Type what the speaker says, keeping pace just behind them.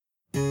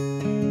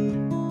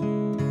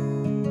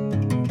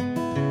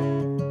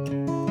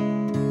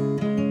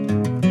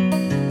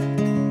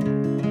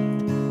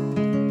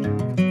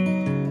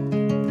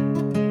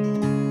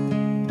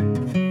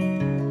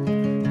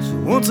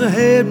Once I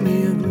had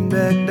me a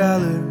greenback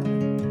dollar.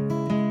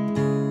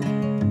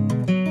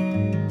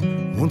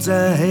 Once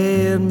I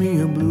had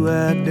me a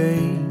blue-eyed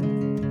dame.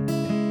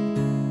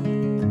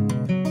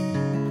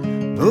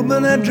 Oh,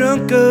 but I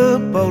drunk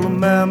up all of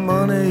my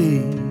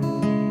money,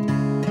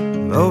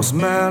 lost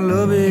my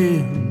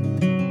loving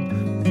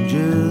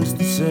just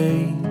the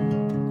same.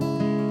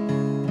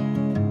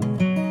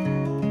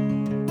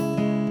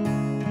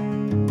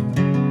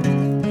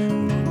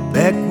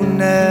 Back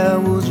when I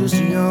was just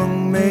a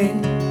young man,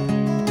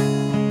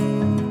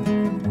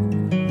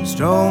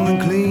 strong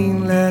and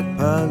clean like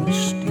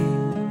polished steel.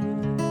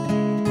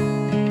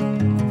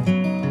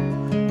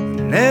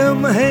 Now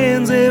my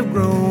hands have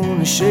grown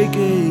and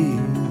shaky.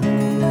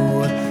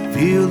 Oh, I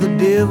feel the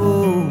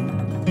devil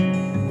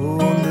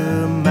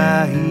under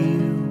my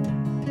heel.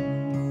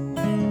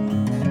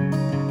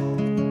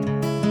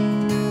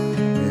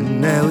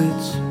 And now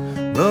it's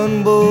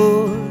run,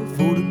 boy,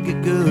 for to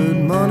get good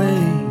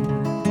money.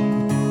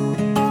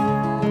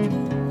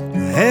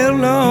 How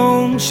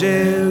long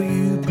shall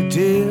you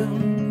pretend?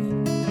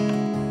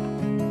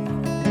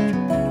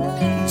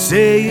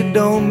 Say you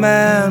don't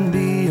mind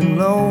being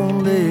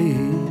lonely,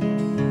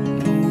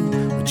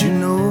 but you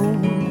know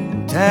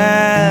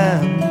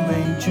time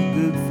ain't your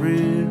good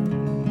friend.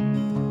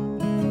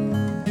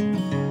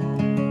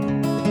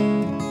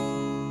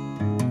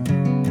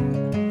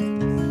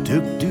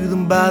 Took to the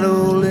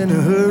bottle in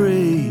a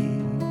hurry.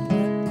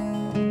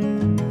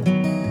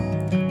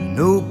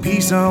 No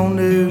peace on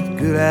earth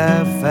could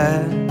I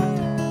find.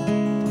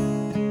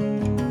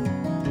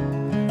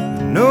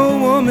 No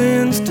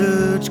woman's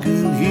touch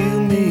could heal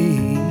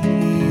me.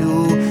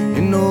 Oh,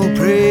 and no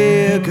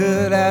prayer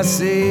could I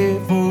say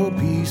for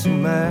peace of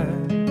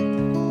mind.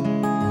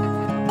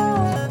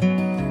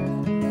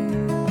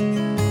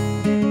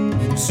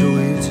 So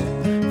it's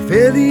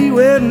fare thee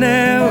well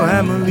now,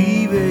 I'm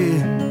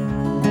a-leaving.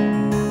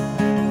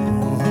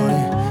 Oh,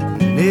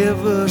 honey,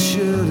 never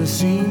should have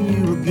seen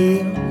you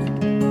again.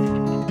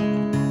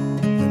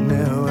 And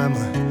now I'm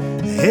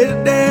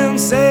headed down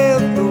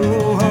south,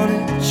 oh honey,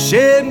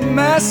 shedding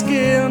my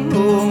skin.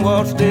 Oh,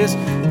 watch this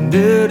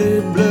dirty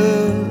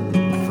blood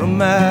from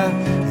my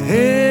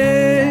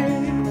hands.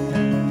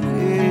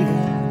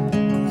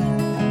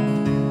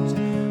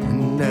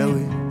 And now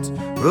it's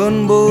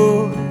run,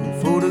 boy,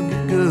 for to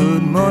get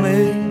good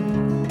money.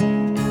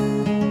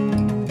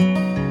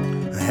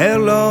 How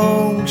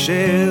long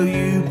shall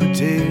you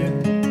pretend?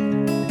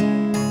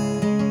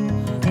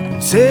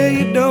 Say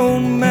you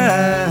don't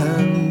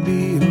mind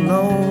being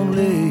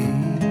lonely,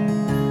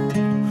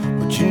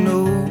 but you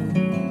know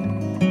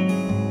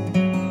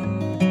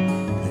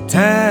that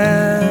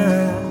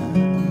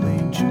time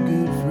ain't your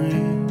good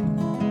friend.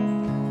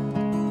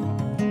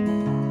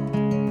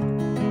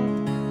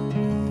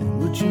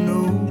 But you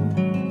know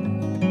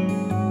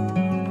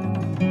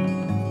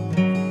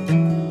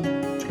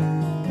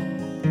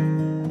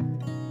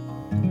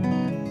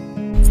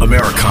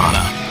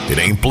Americana. It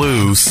ain't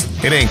blues,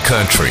 it ain't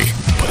country,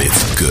 but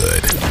it's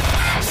good.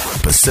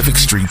 Pacific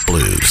Street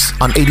Blues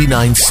on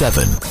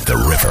 89.7 The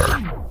River.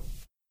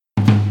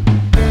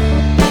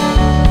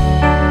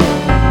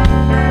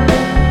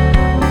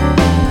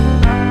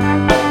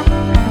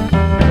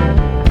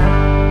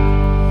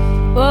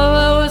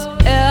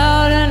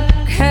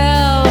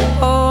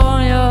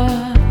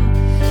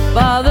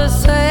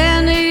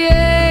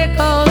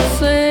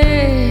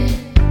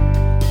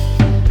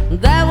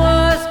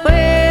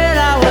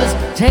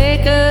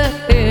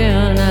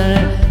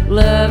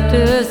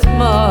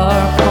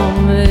 Mark on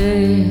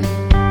me.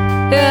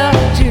 Yeah,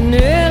 you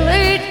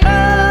nearly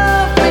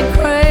drove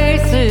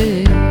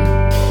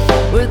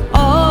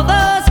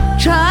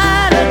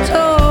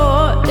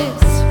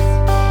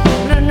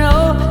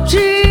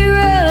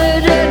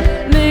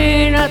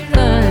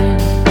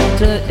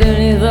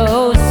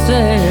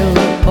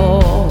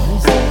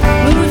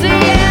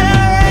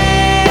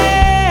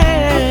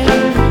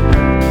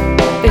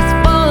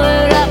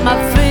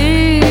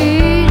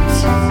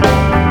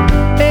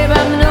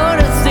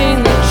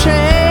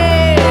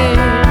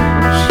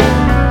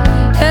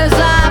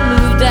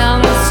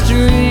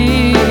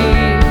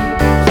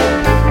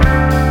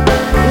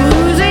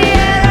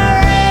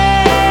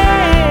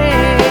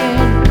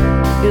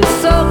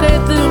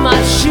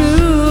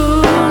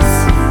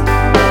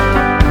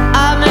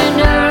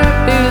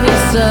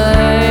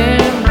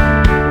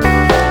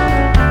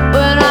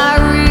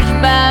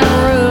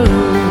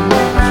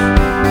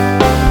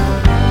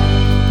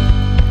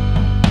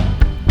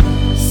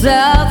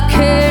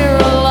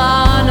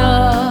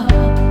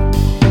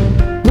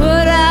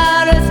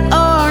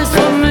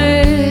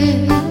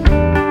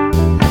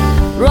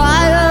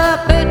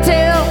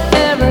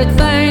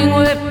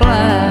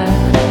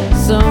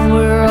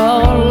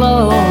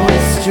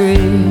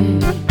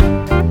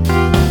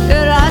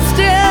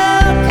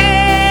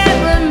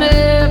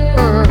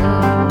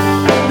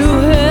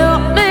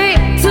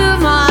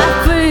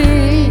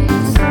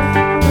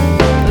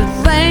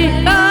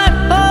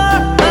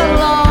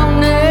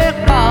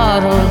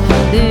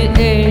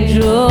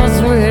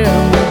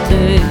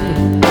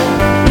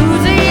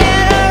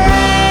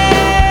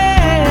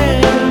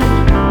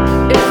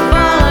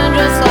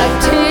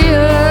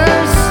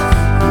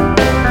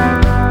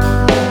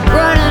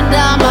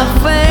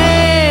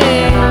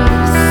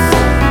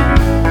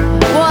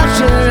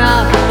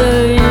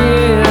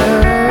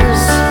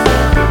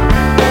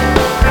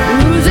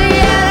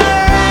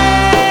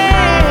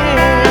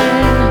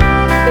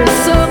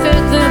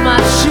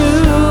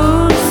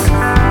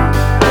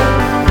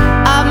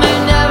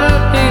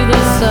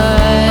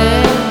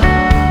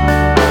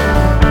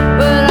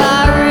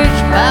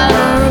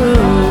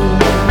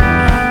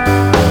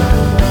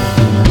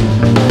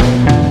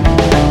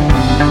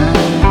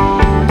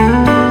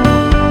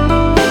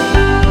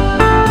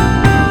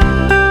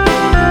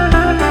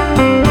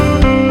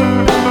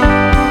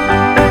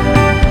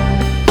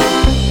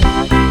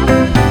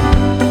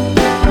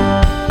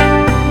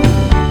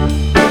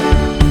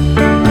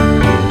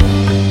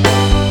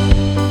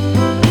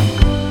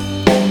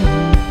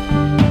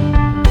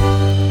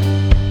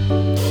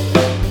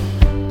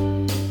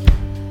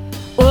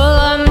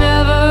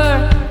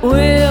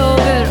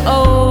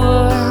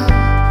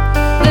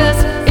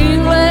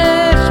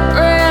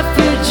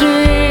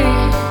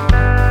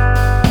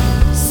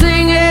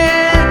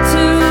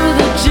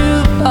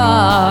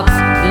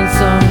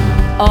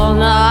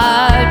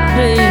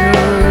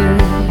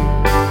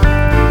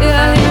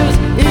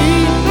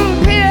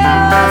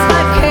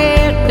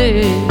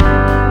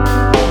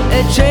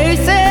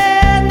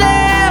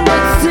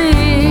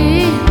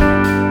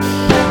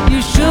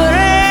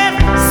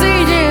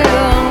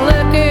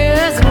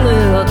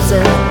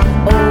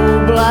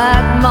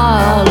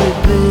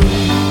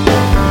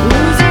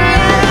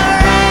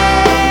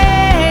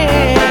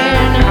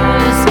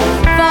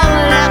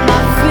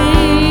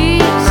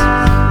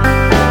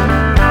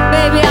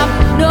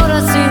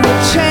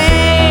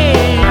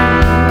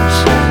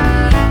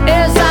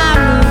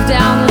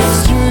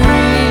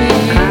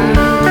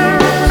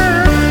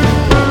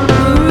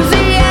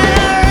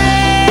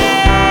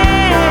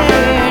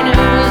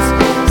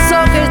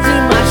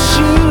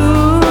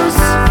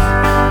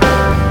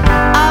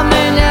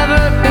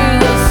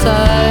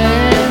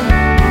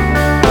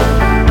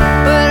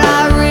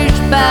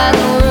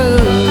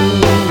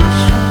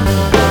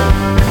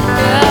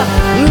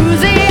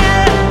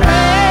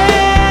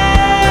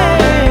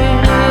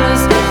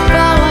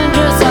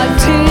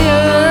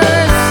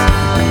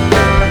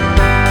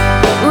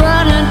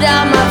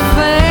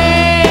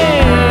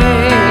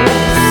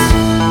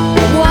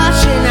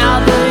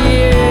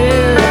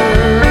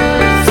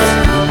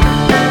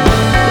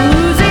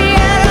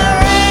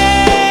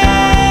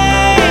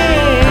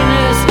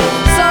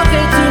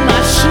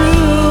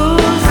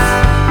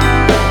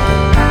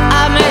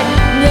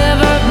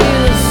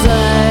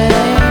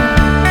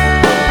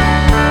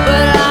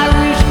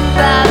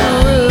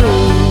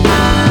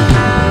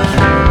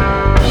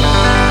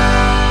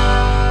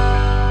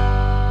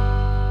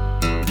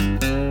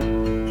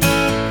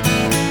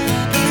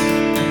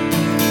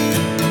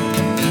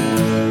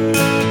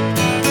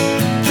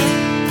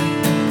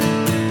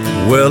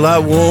Well, I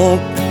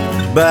won't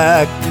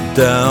back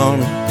down.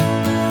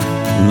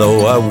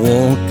 No, I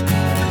won't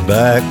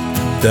back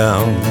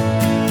down.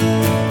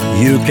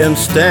 You can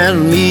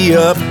stand me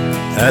up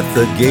at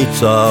the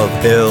gates of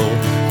hell,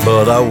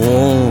 but I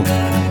won't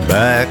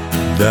back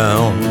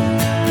down.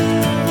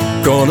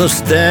 Gonna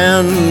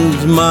stand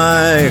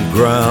my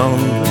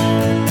ground,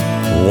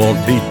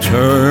 won't be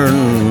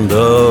turned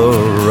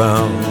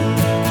around.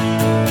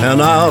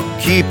 And I'll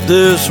keep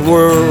this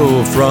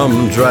world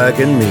from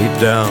dragging me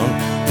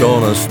down.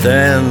 Gonna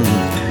stand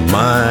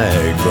my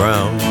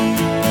ground,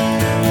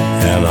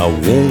 and I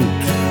won't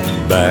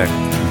back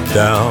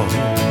down.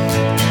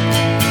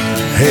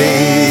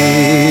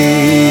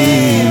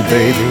 Hey,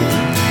 baby,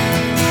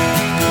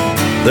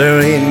 there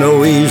ain't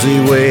no easy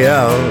way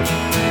out.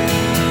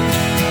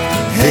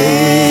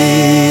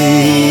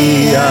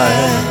 Hey,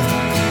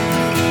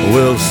 I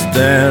will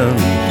stand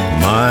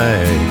my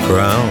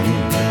ground,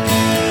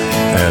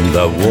 and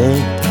I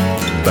won't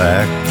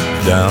back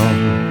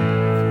down.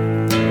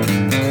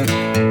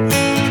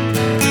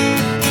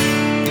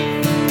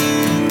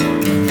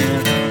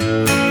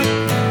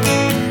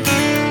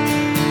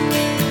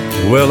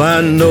 Well,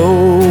 I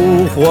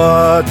know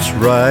what's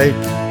right.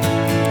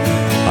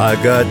 I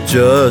got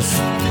just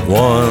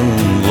one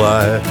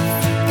life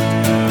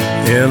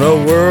in a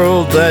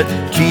world that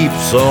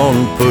keeps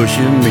on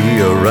pushing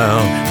me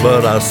around,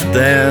 but I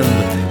stand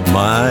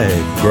my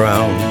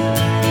ground,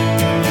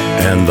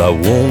 and I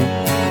won't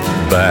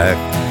back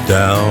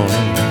down.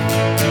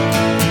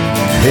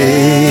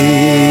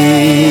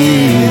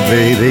 Hey,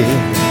 baby,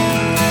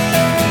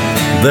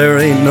 there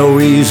ain't no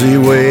easy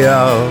way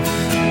out.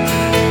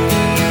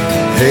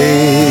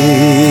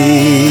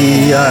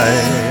 Hey, I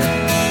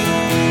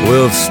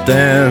will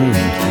stand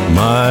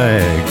my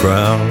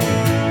ground,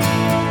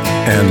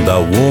 and I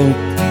won't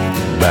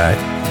back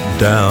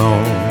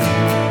down.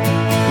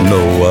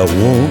 No, I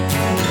won't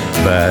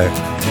back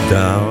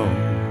down.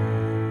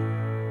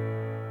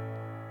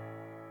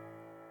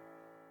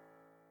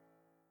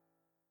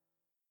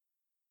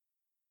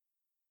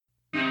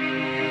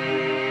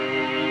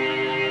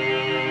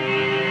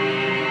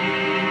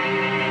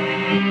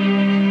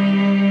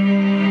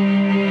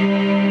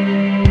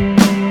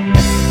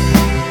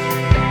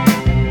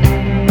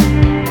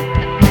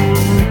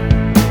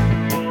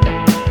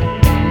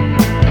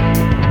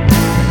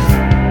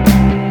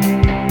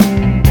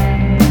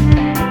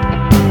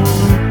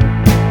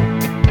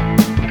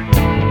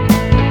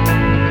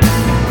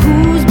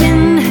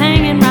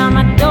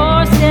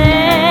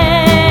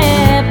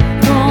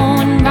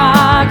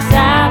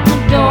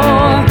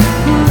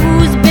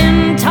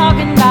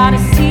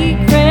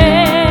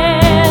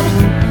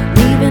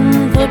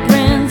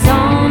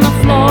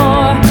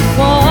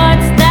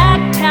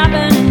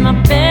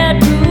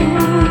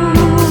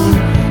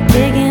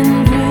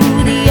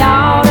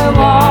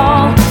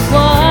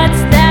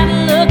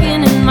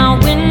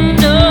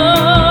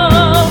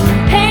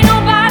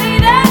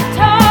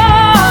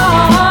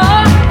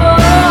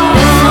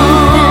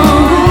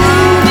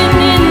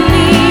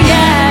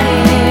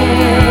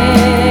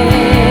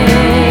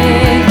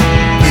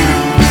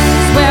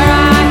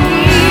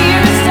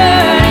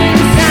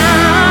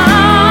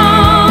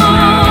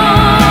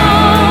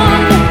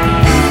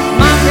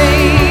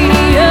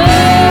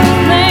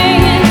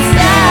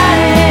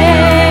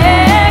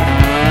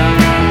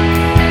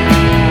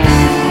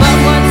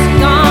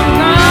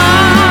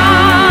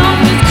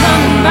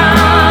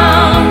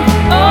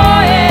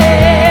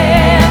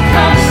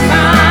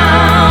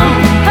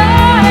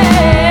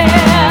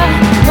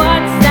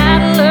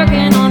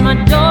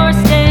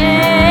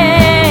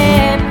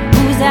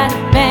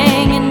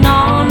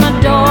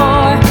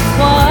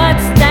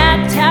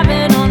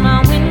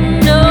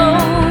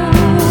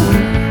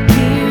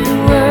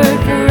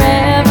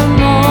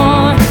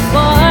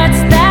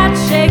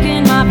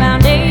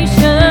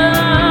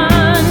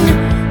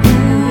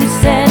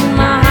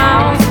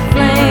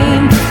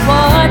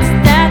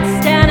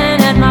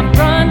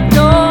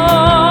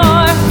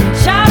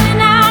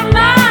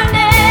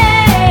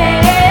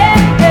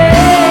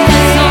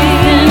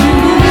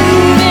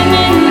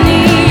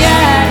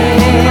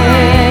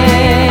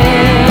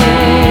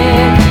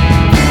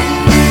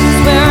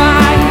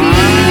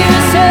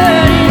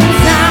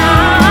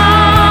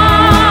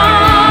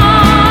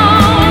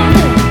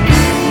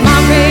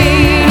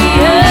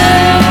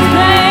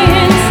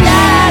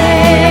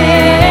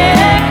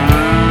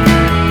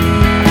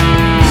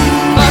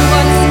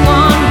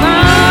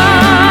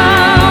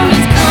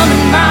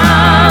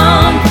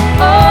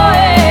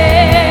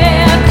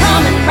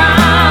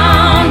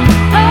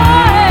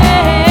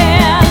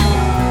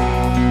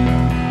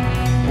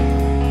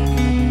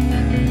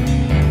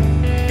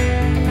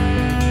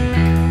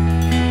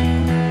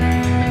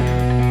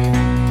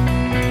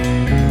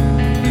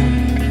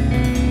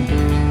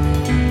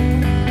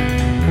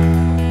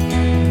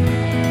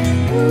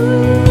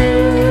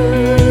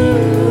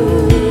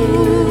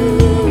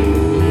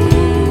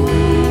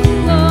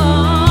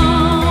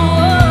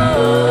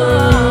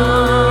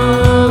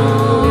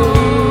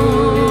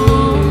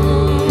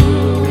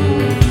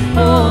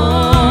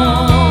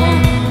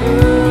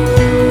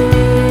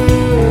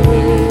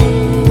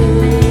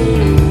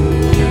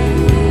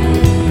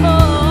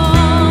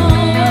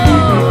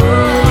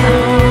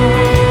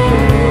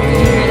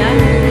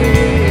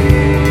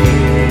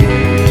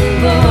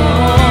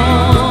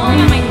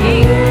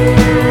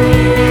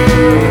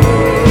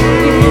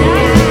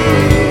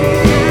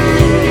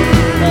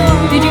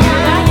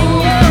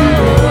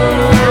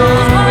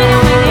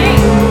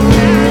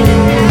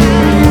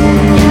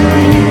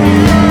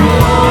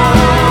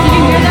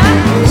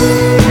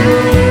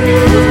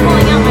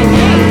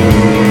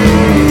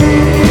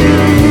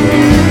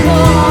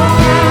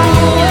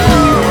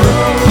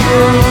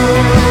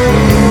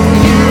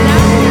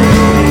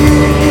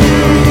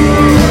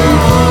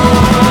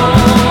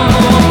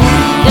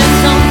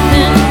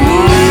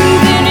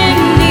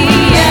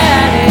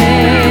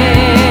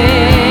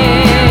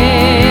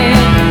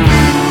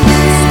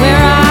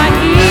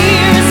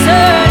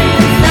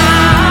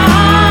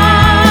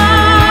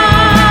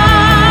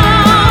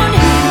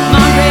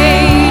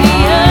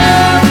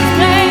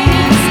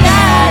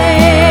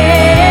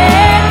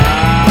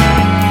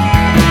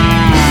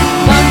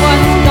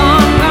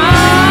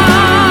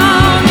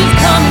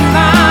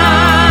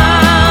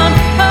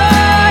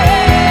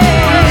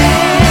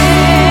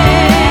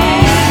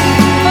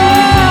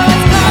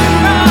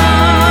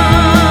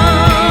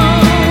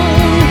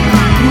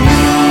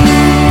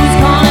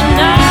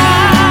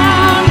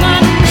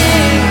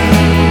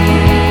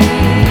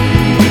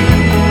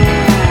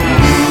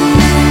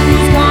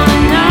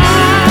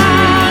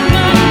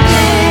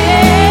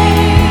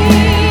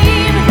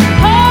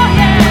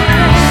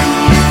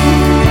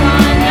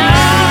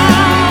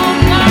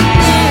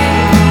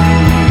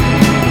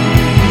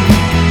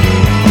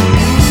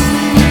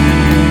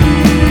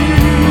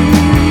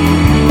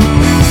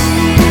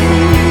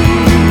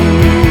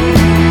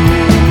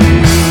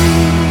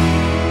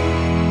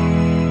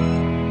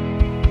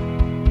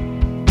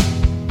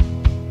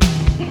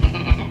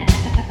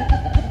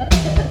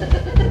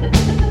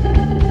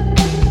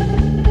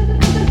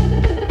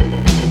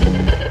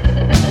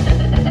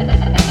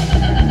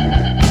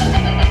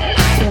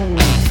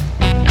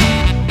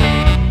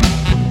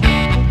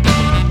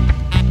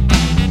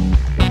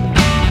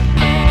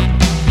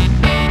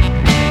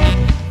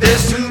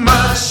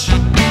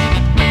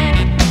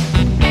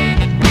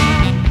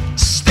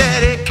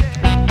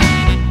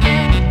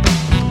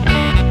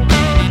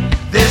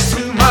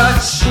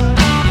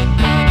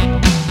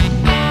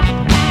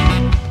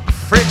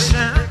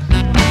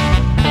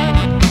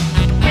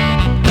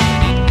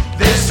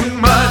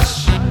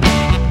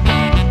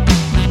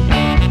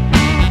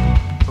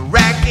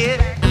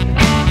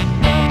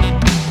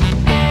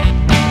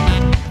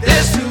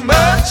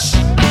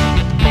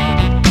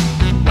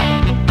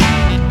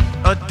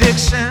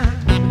 addiction.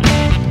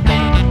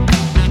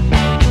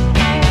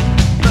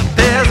 But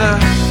there's a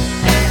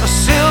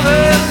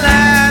silver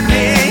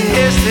lining,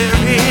 yes there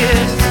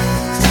is.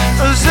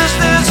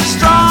 Resistance is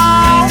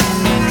strong.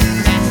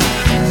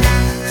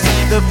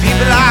 The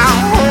people are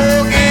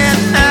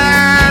organizing.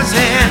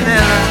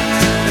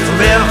 There's a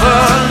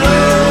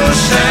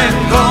revolution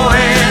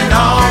going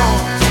on.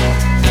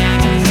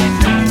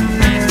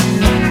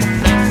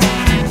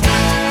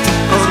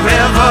 A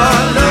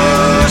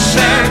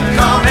revolution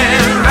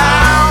coming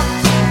round.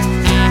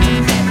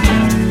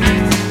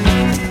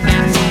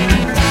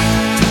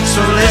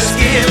 So let's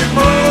get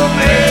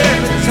moving.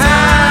 The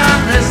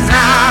time is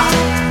now.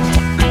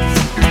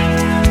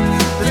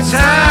 The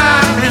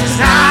time is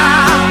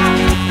now.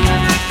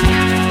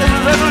 There's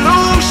a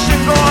revolution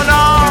going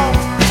on.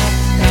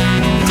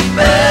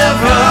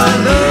 Revolution.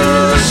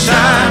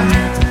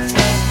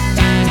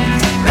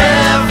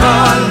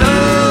 Revolution.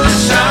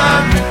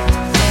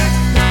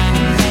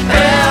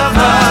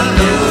 Revolution.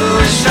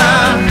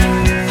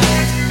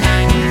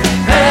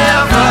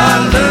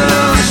 Revolution.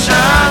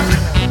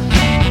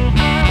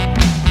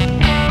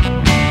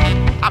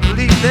 I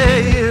believe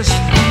there's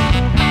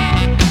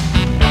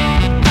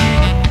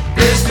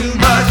too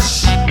much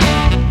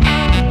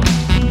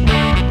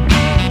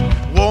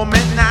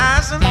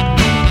womanizing.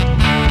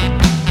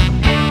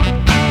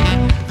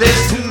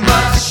 There's too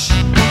much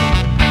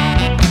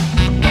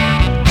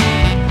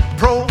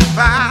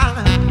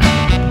profiling.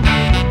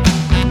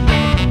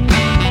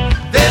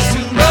 There's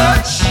too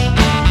much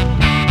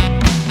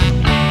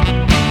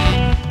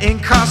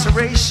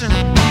incarceration.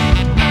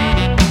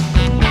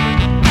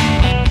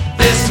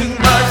 There's too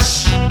much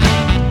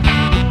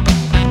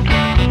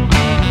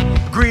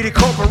greedy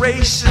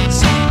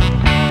corporations.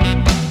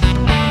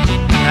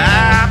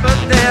 But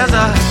there's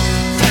a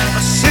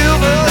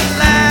silver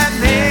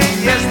lining,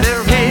 yes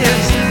there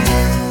is.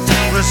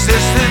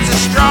 Resistance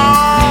is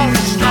strong,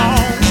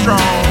 strong,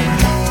 strong.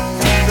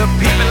 The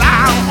people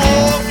are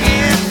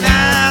organizing.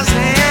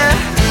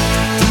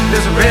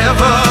 There's a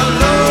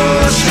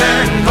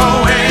revolution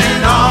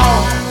going on.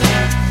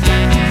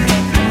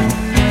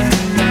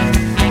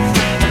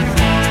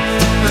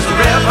 There's a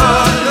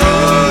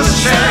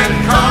revolution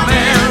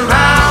coming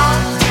round.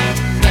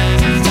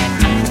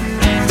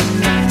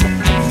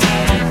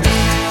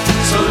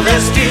 So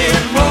let's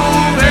get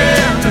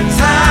moving. The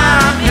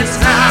time is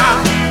now.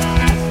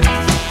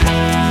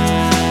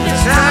 The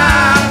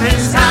time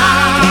is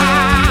now.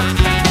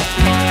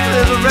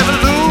 There's a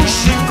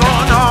revolution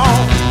going on.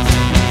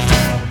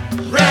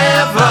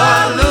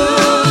 Revolution.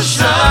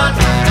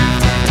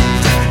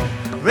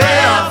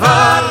 Revolution.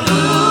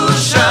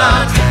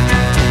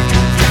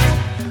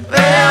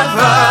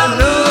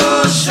 Revolution.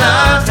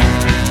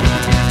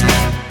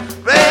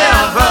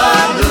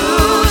 Revolution.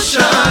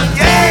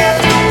 Yeah.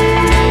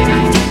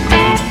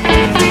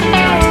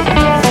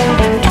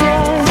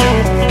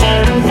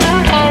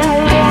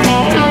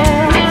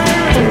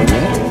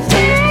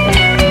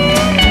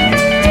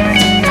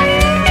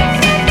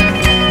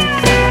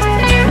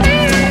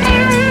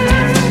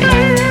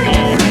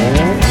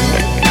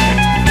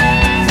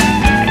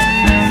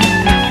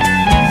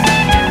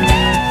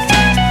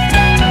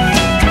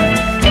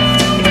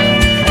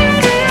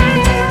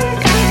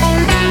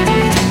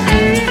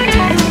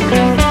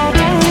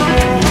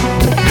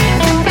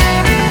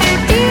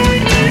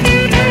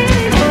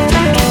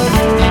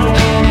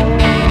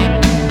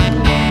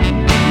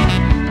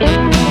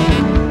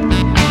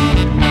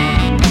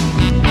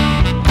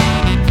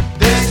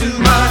 There's too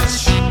much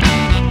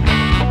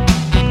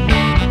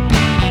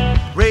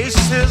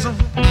racism.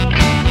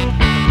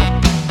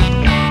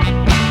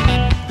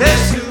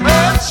 There's too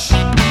much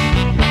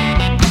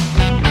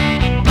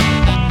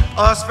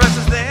us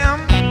versus them.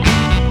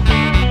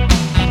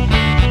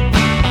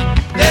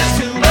 There's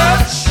too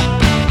much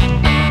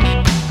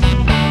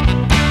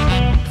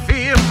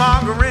fear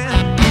mongering.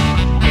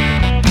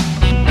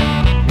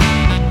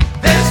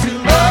 There's too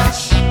much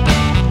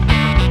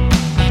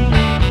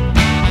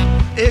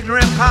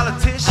ignorant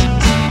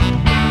politicians.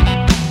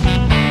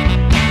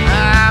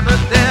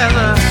 But there's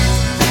a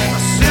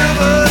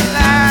silver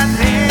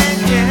lining,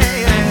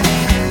 yeah,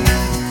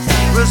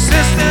 yeah.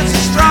 Resistance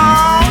is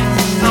strong,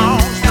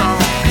 strong, strong.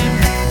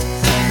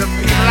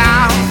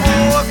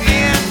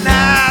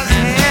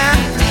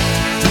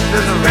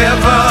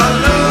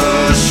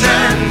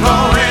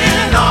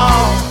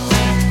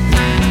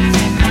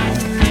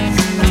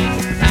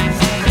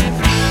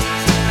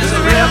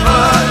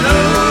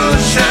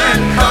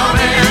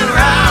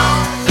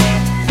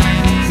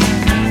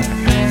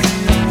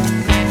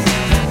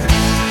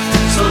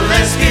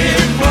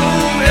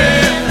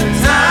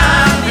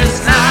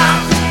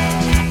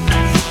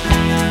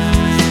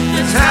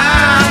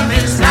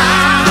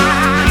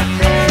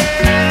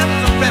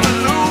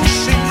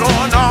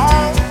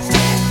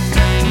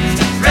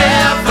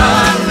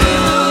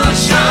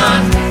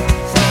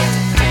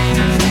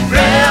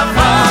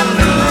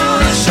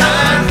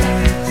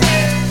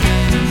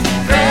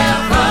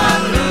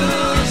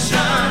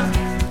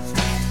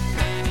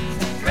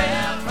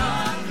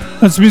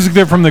 That's music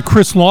there from the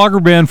Chris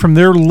Lager Band from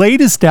their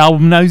latest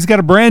album. Now, he's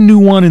got a brand new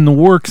one in the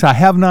works. I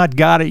have not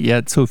got it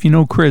yet, so if you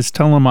know Chris,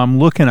 tell him I'm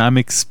looking. I'm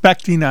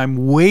expecting, I'm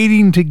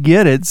waiting to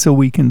get it so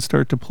we can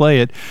start to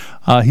play it.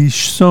 He's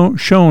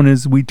shown,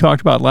 as we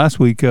talked about last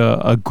week,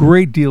 a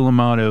great deal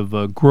amount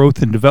of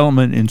growth and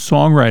development in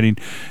songwriting.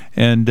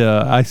 And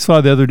I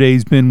saw the other day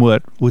he's been,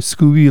 with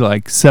Scooby,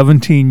 like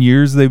 17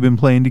 years they've been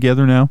playing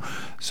together now.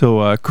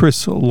 So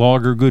Chris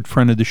Lager, good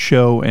friend of the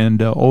show,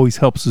 and always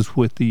helps us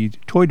with the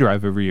toy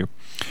drive every year.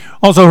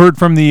 Also heard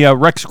from the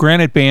Rex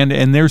Granite Band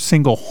and their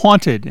single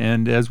Haunted.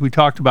 And as we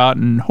talked about,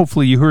 and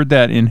hopefully you heard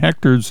that in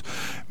Hector's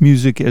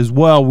music as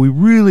well, we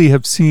really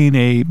have seen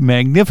a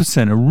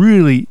magnificent, a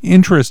really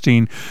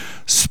interesting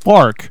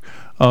spark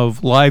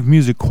of live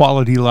music,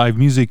 quality live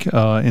music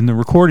in the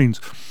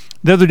recordings.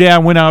 The other day I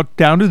went out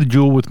down to the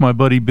Jewel with my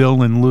buddy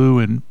Bill and Lou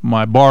and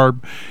my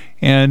Barb,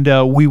 and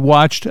we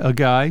watched a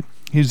guy.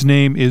 His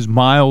name is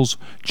Miles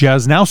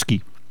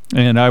Jasnowski,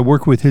 and I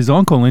work with his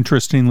uncle,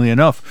 interestingly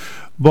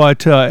enough.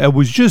 But I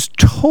was just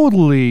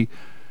totally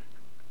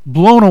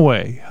blown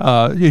away.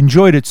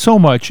 Enjoyed it so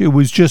much. It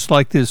was just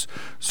like this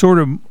sort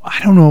of,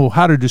 I don't know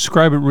how to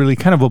describe it really,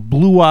 kind of a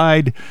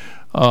blue-eyed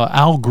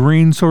Al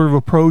Green sort of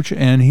approach,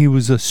 and he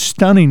was a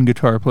stunning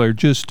guitar player,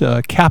 just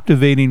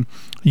captivating.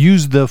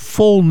 Used the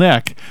full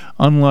neck,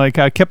 unlike,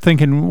 I kept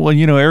thinking, well,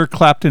 you know, Eric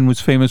Clapton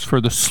was famous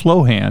for the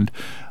slow hand.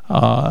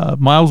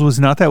 Miles was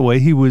not that way.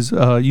 He was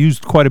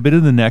used quite a bit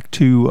of the neck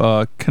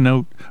to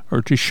connote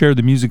or to share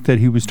the music that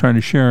he was trying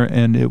to share,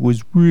 and it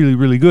was really,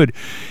 really good.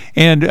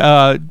 And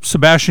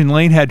Sebastian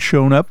Lane had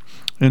shown up,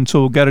 and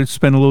so got to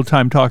spend a little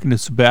time talking to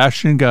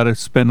Sebastian, got to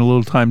spend a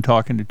little time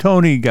talking to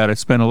Tony, got to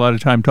spend a lot of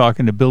time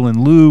talking to Bill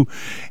and Lou,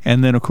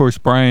 and then, of course,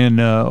 Brian,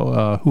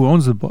 who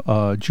owns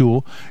the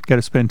Jewel, got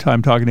to spend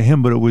time talking to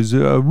him, but it was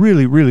a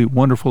really, really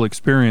wonderful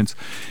experience.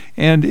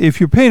 And if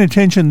you're paying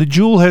attention, the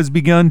Jewel has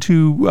begun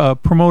to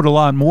promote a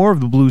lot more of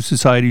the Blues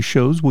Society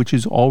shows, which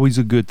is always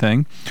a good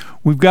thing.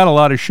 We've got a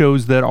lot of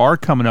shows that are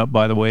coming up,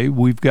 by the way.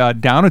 We've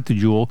got down at the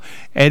Jewel,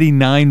 Eddie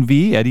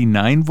 9V, Eddie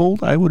 9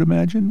 Volt, I would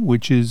imagine,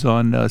 which is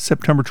on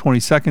September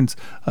 22nd,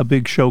 a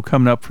big show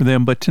coming up for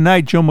them. But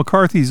tonight, Joe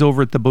McCarthy's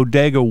over at the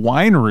Bodega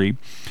Winery.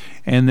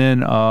 And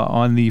then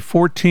on the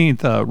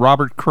 14th,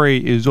 Robert Cray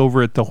is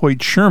over at the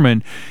Hoyt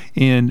Sherman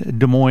in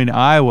Des Moines,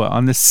 Iowa.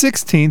 On the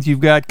 16th,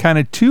 you've got kind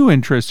of two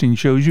interesting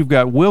shows. You've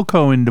got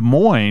Wilco in Des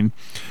Moines,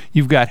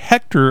 you've got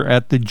Hector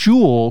at the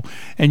Jewel,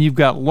 and you've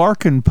got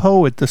Larkin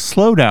Poe at the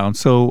Slowdown.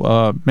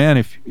 So, man,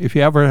 if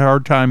you ever had a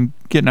hard time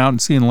getting out and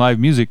seeing live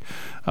music,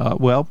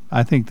 well,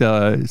 I think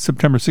the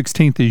September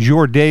 16th is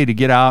your day to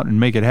get out and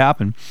make it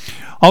happen.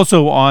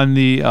 Also on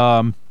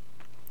the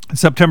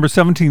September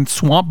 17th,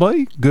 Swamp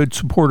Buddy, good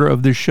supporter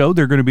of this show.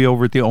 They're going to be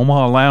over at the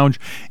Omaha Lounge,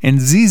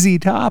 and ZZ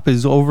Top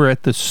is over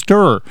at the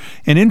Stir.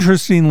 And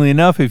interestingly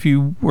enough, if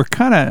you were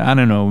kind of, I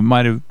don't know, it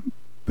might have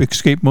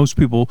escaped most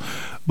people,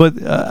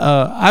 but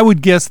I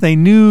would guess they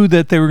knew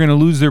that they were going to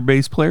lose their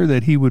bass player,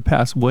 that he would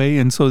pass away,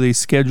 and so they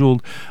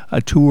scheduled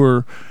a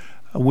tour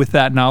with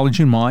that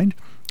knowledge in mind.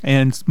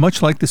 And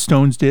much like the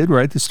Stones did,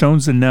 right? The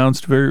Stones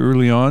announced very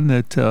early on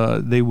that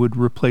they would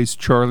replace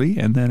Charlie,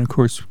 and then, of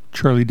course,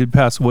 Charlie did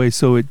pass away.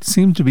 So it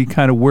seems to be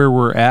kind of where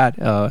we're at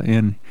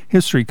in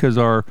history, because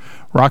our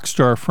rock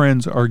star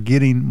friends are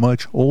getting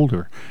much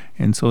older.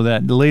 And so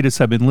that the latest,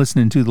 I've been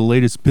listening to the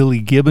latest Billy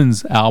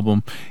Gibbons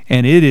album,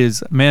 and it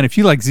is, man, if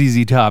you like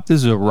ZZ Top, this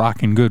is a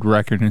rockin' good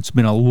record, and it's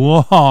been a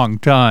long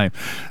time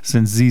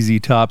since ZZ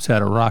Top's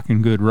had a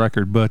rockin' good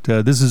record. But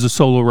this is a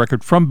solo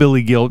record from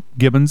Billy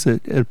Gibbons.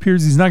 It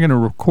appears he's not going to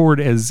record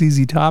as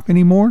ZZ Top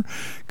anymore,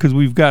 because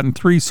we've gotten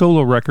 3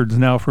 solo records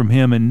now from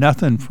him and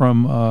nothing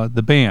from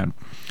the band.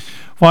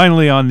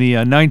 Finally, on the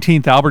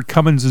 19th, Albert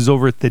Cummins is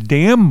over at the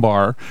Dam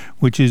Bar,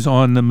 which is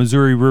on the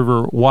Missouri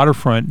River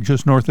waterfront,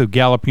 just north of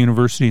Gallup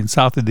University and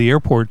south of the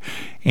airport.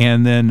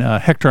 And then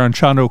Hector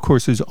Anchondo, of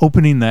course, is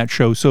opening that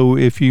show. So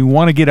if you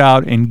want to get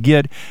out and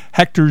get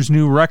Hector's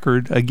new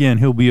record, again,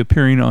 he'll be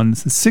appearing on the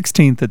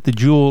 16th at the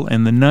Jewel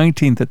and the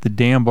 19th at the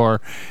Dam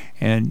Bar.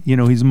 And, you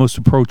know, he's the most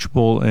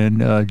approachable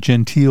and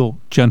genteel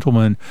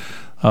gentleman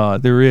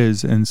there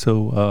is. And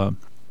so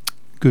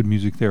good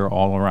music there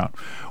all around.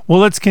 Well,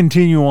 let's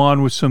continue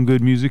on with some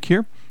good music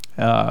here.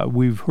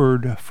 We've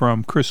heard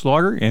from Chris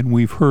Lager, and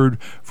we've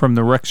heard from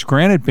the Rex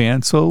Granite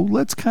Band, so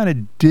let's kind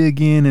of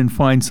dig in and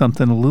find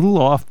something a little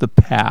off the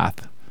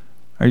path.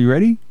 Are you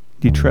ready?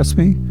 Do you trust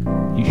me?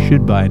 You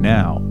should by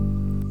now.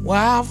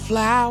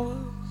 Wildflowers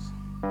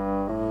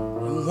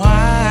and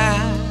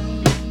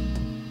wine,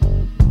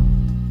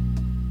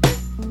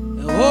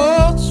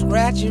 the old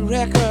scratchy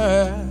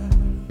record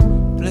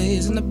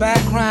plays in the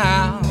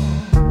background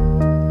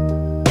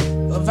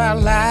of our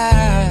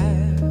lives.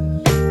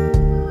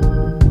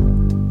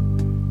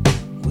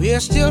 We're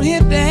still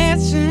here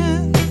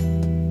dancing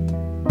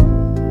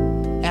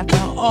after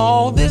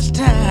all this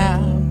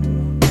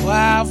time.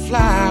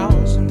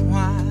 Wildflowers and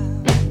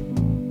wine.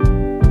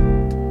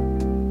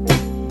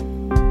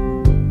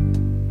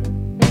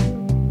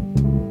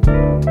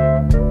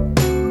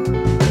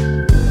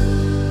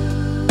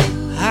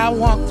 I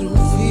walk through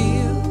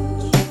fields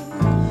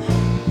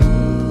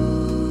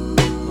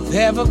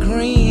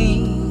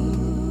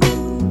evergreen,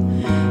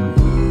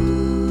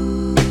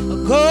 a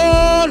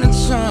golden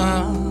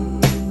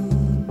sun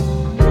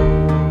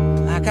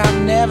like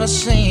I've never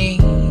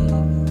seen.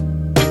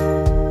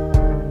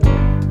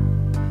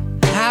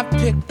 I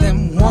picked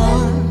them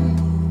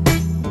one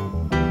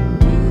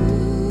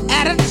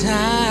at a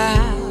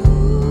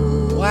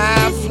time,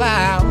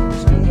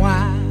 wildflowers and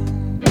wine.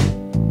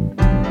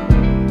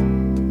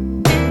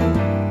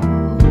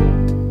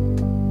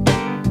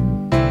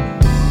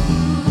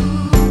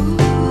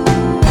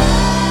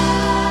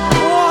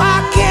 Oh,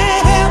 I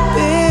can't help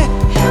it,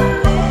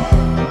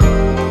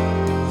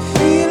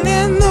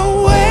 feeling the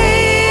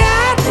way I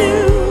do.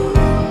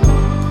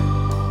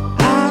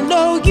 I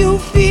know you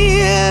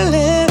feel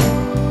it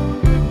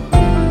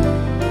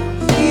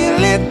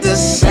the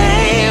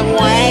same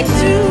way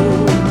too.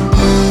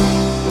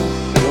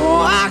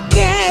 Oh, I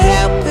can't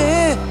help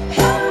it.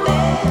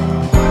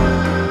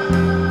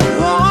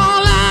 You're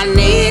all I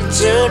need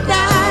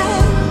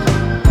tonight.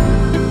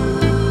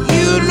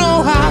 You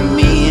know I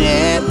mean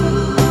it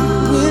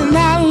when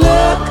I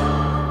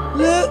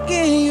look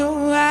in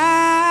your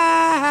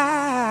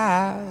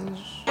eyes.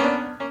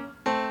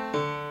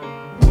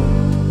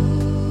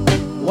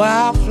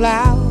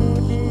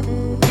 Wildflowers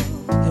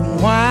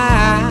and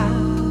wine.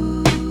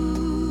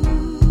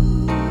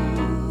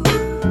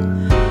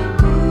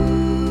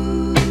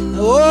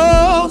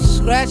 Oh,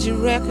 scratchy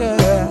record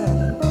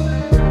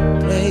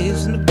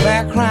plays in the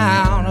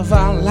background of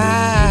our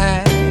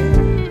life.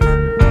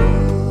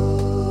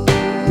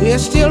 We're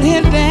still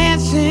here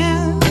dancing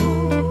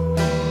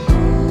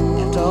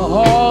after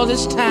all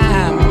this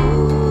time.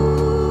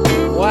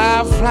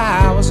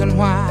 Wildflowers and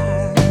wine.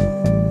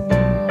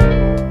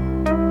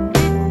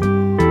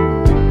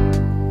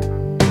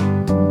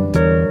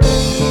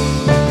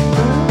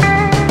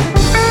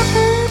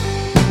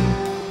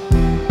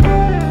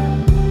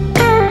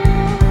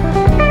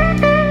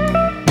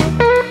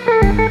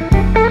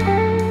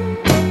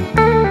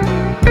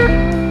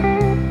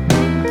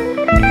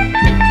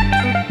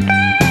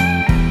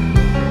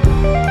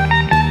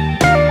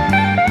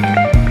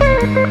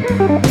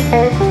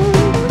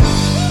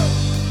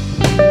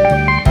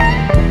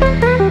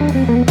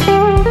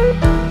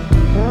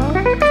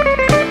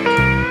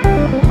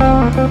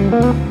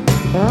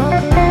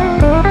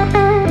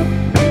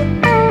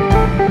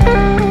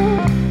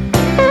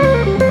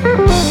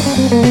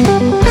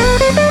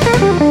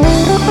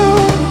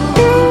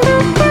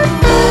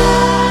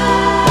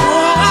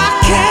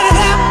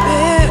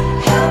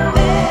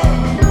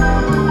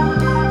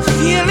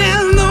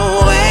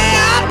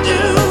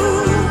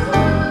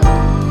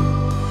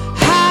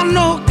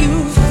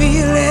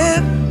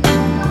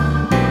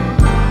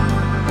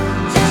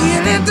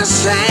 The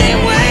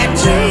same way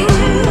too.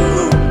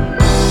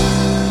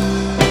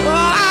 Oh,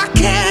 I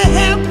can't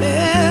help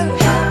it.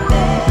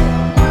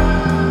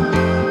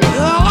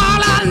 You're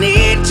all I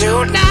need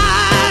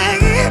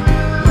tonight.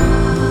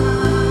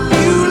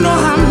 You know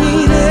I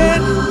mean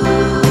it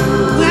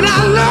when I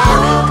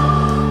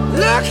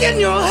look in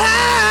your eyes.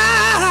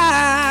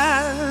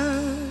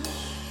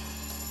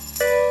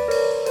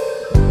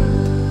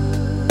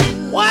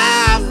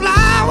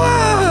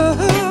 Wildflower,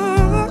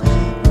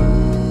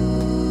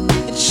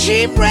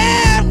 cheap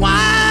red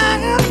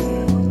wine.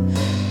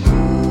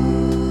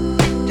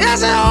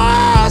 There's an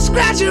old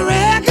scratchy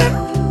record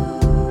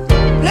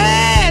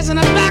plays in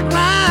the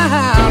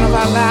background of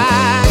our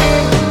life.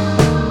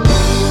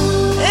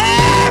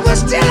 Hey, we're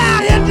still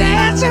out here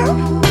dancing.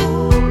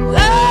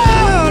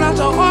 Lord,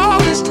 after all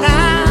this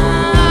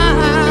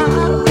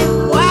time,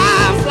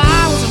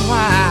 wildflowers and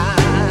wine.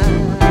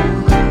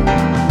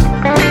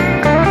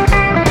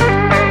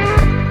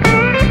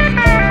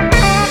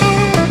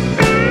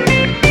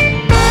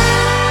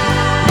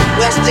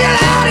 We're still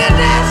out here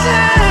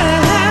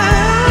dancing.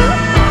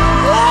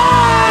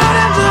 Lord,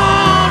 after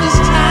all this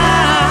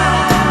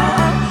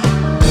time.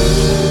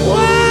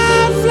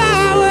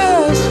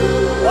 Wildflowers,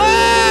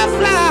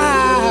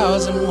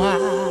 wildflowers and wine.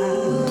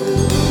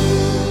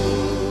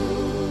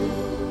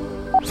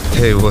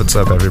 Hey, what's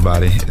up,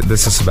 everybody?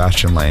 This is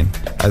Sebastian Lane.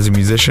 As a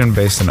musician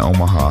based in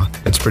Omaha,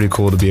 it's pretty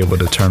cool to be able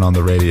to turn on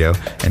the radio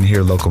and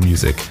hear local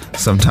music,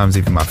 sometimes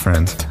even my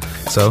friends.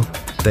 So,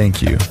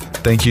 thank you.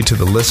 Thank you to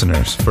the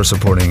listeners for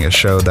supporting a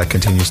show that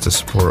continues to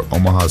support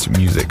Omaha's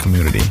music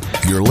community.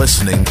 You're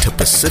listening to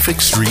Pacific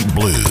Street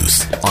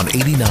Blues on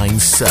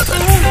 89.7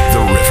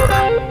 The River.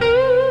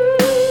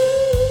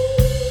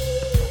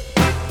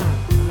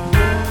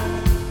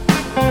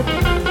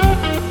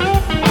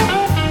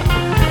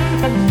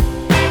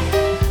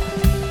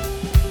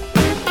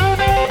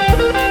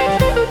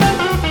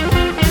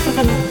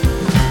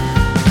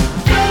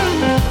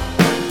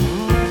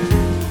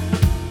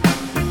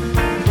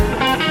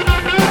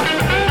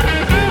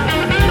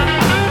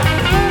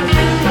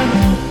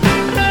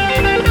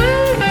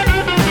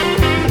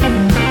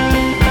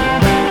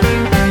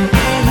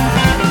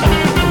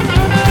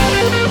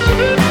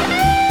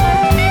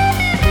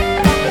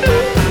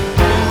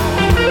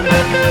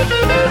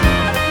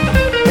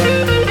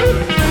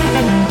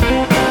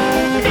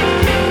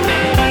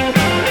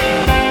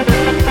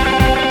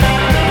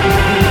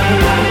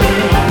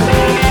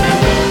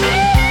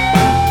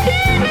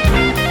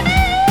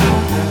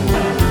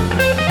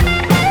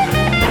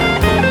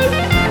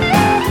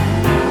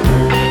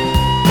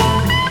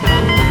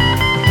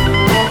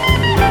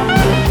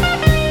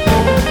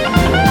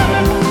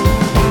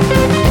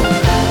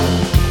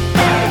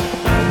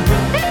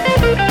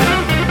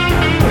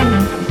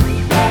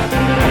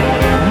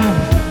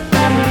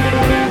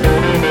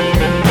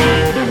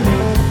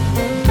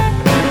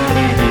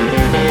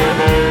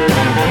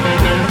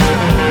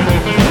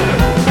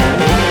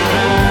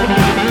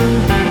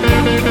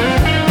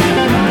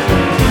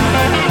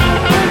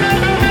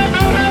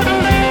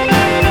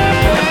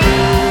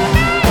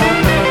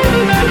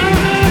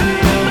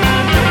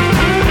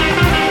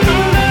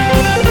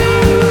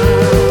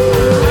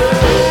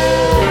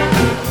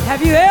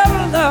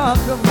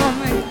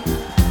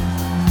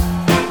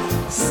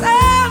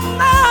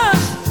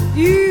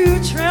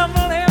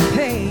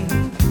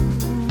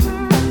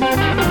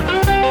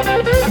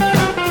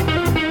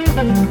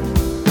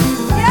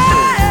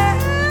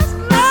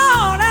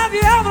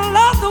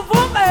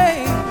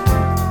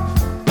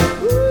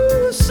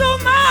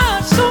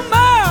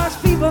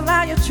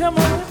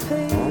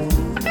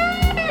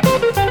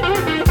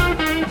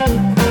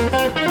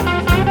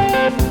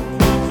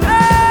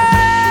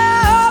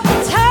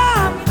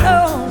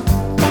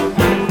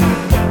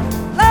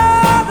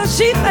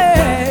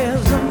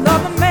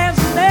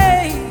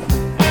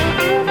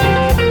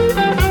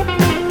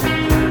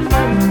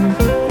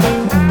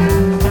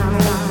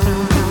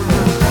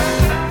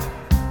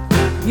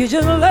 You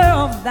just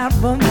love that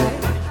woman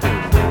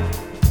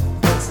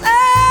so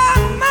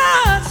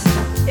much.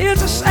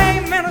 It's a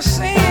shame and a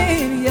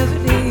sin, yes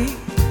it is.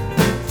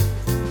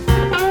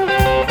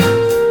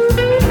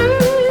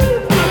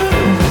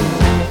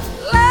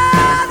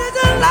 Lord, you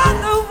just love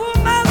the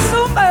woman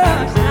so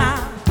much now.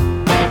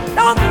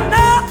 Don't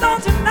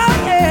you know,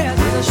 yes,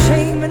 it's a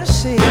shame and a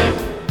sin.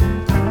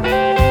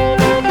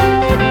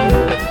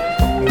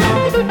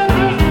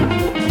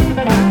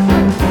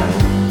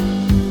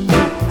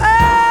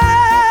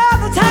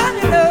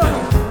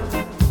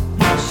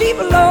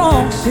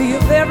 To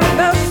your very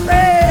best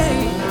friend.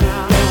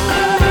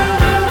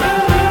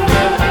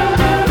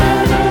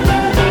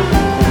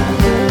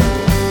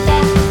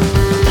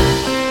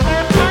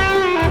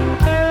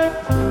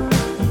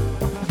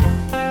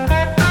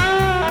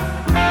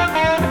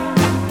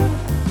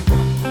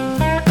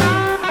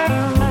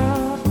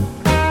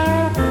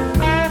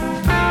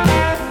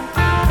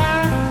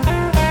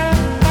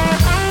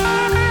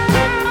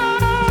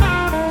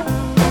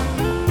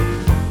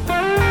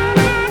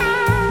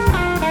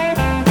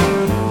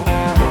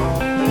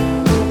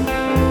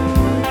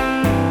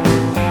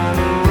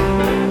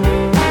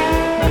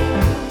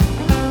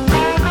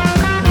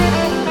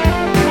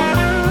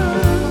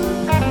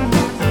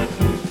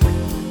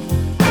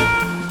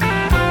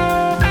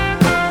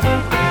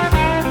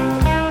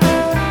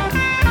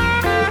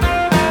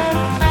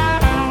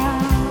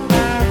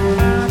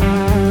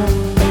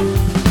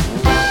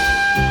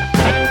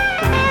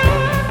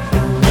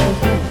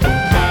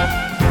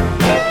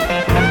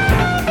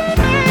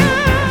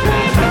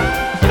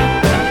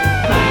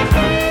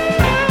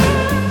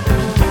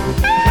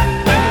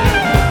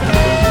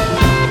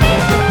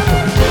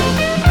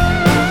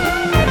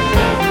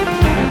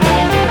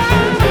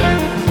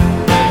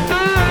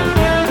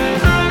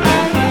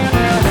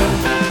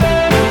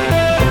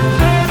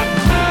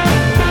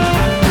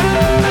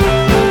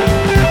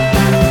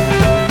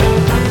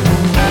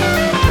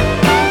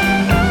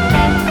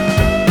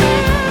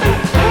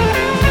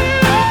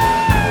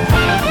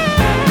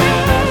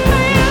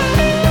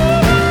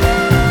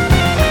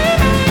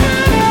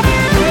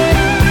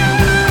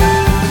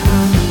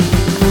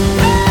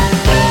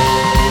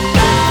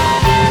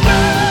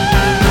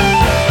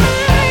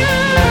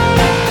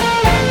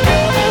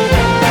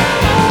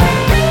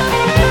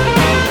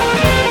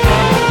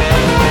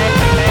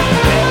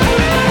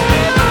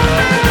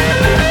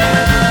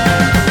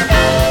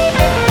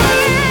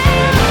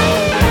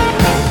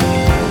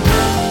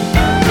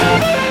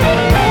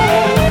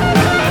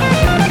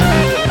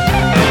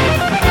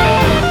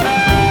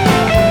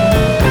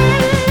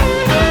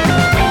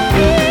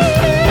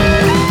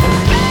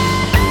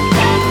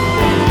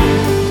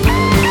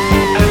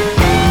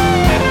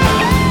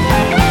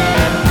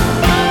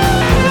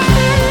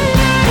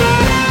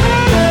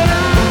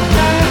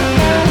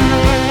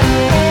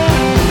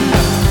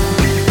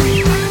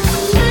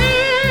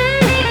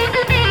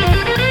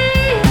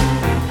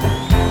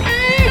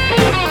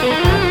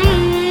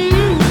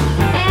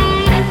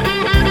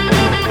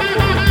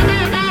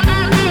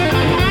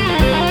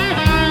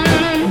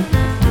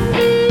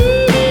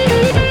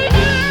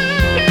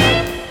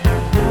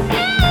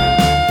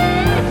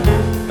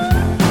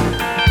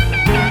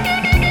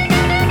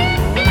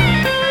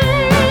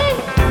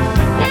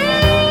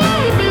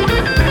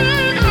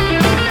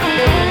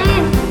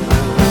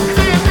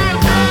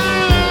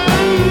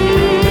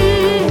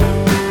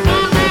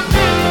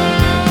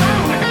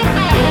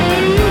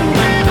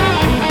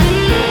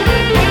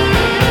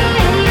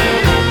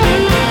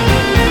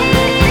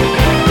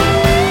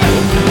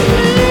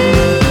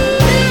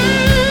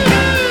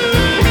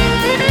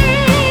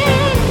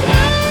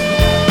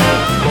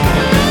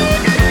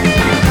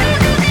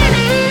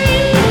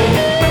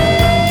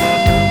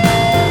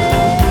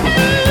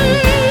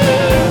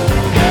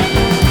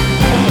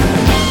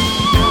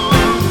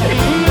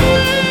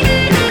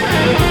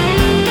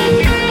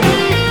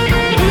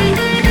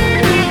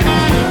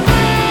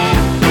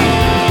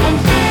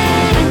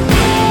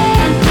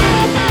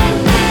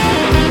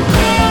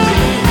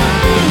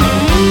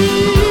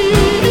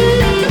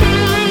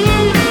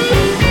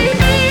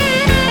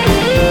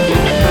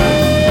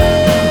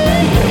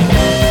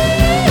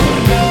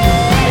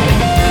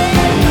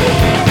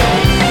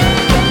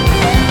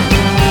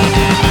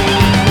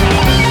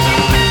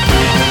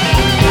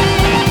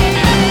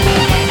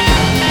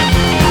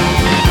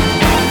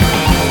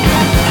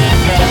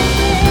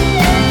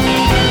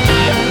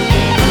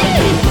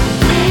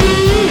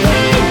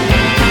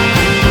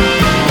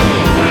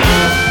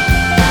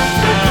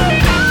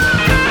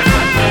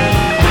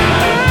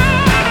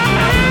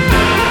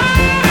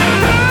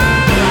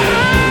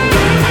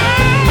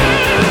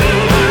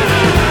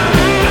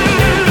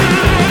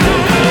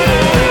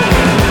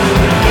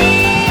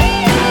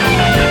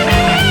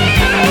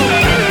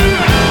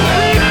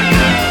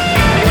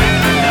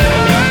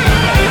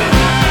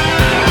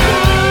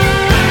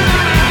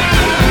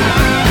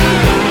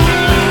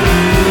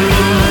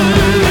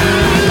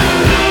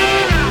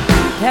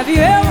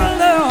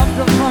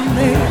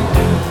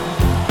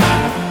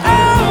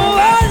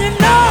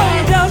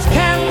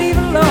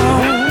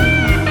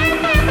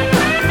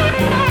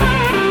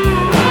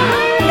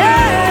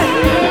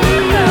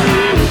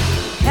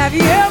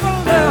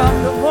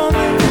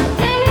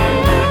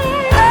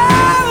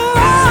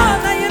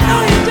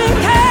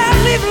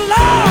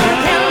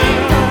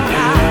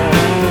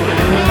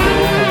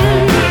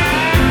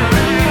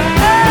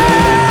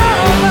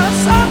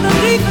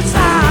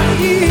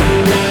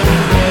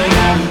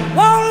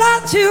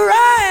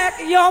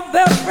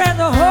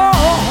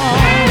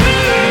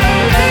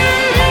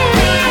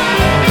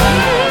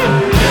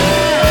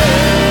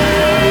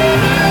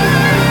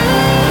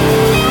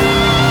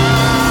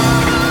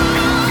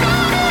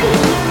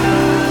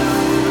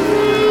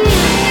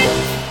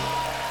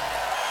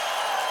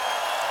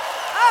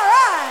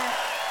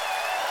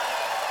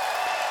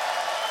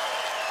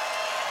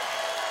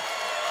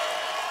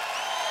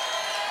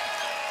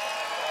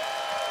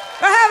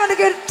 a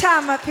good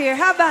time up here.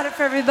 How about it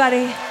for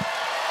everybody?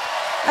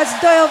 That's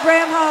Doyle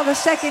Bramhall, the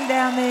second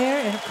down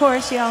there, and of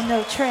course, y'all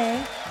know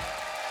Trey.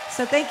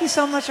 So thank you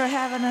so much for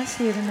having us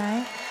here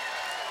tonight.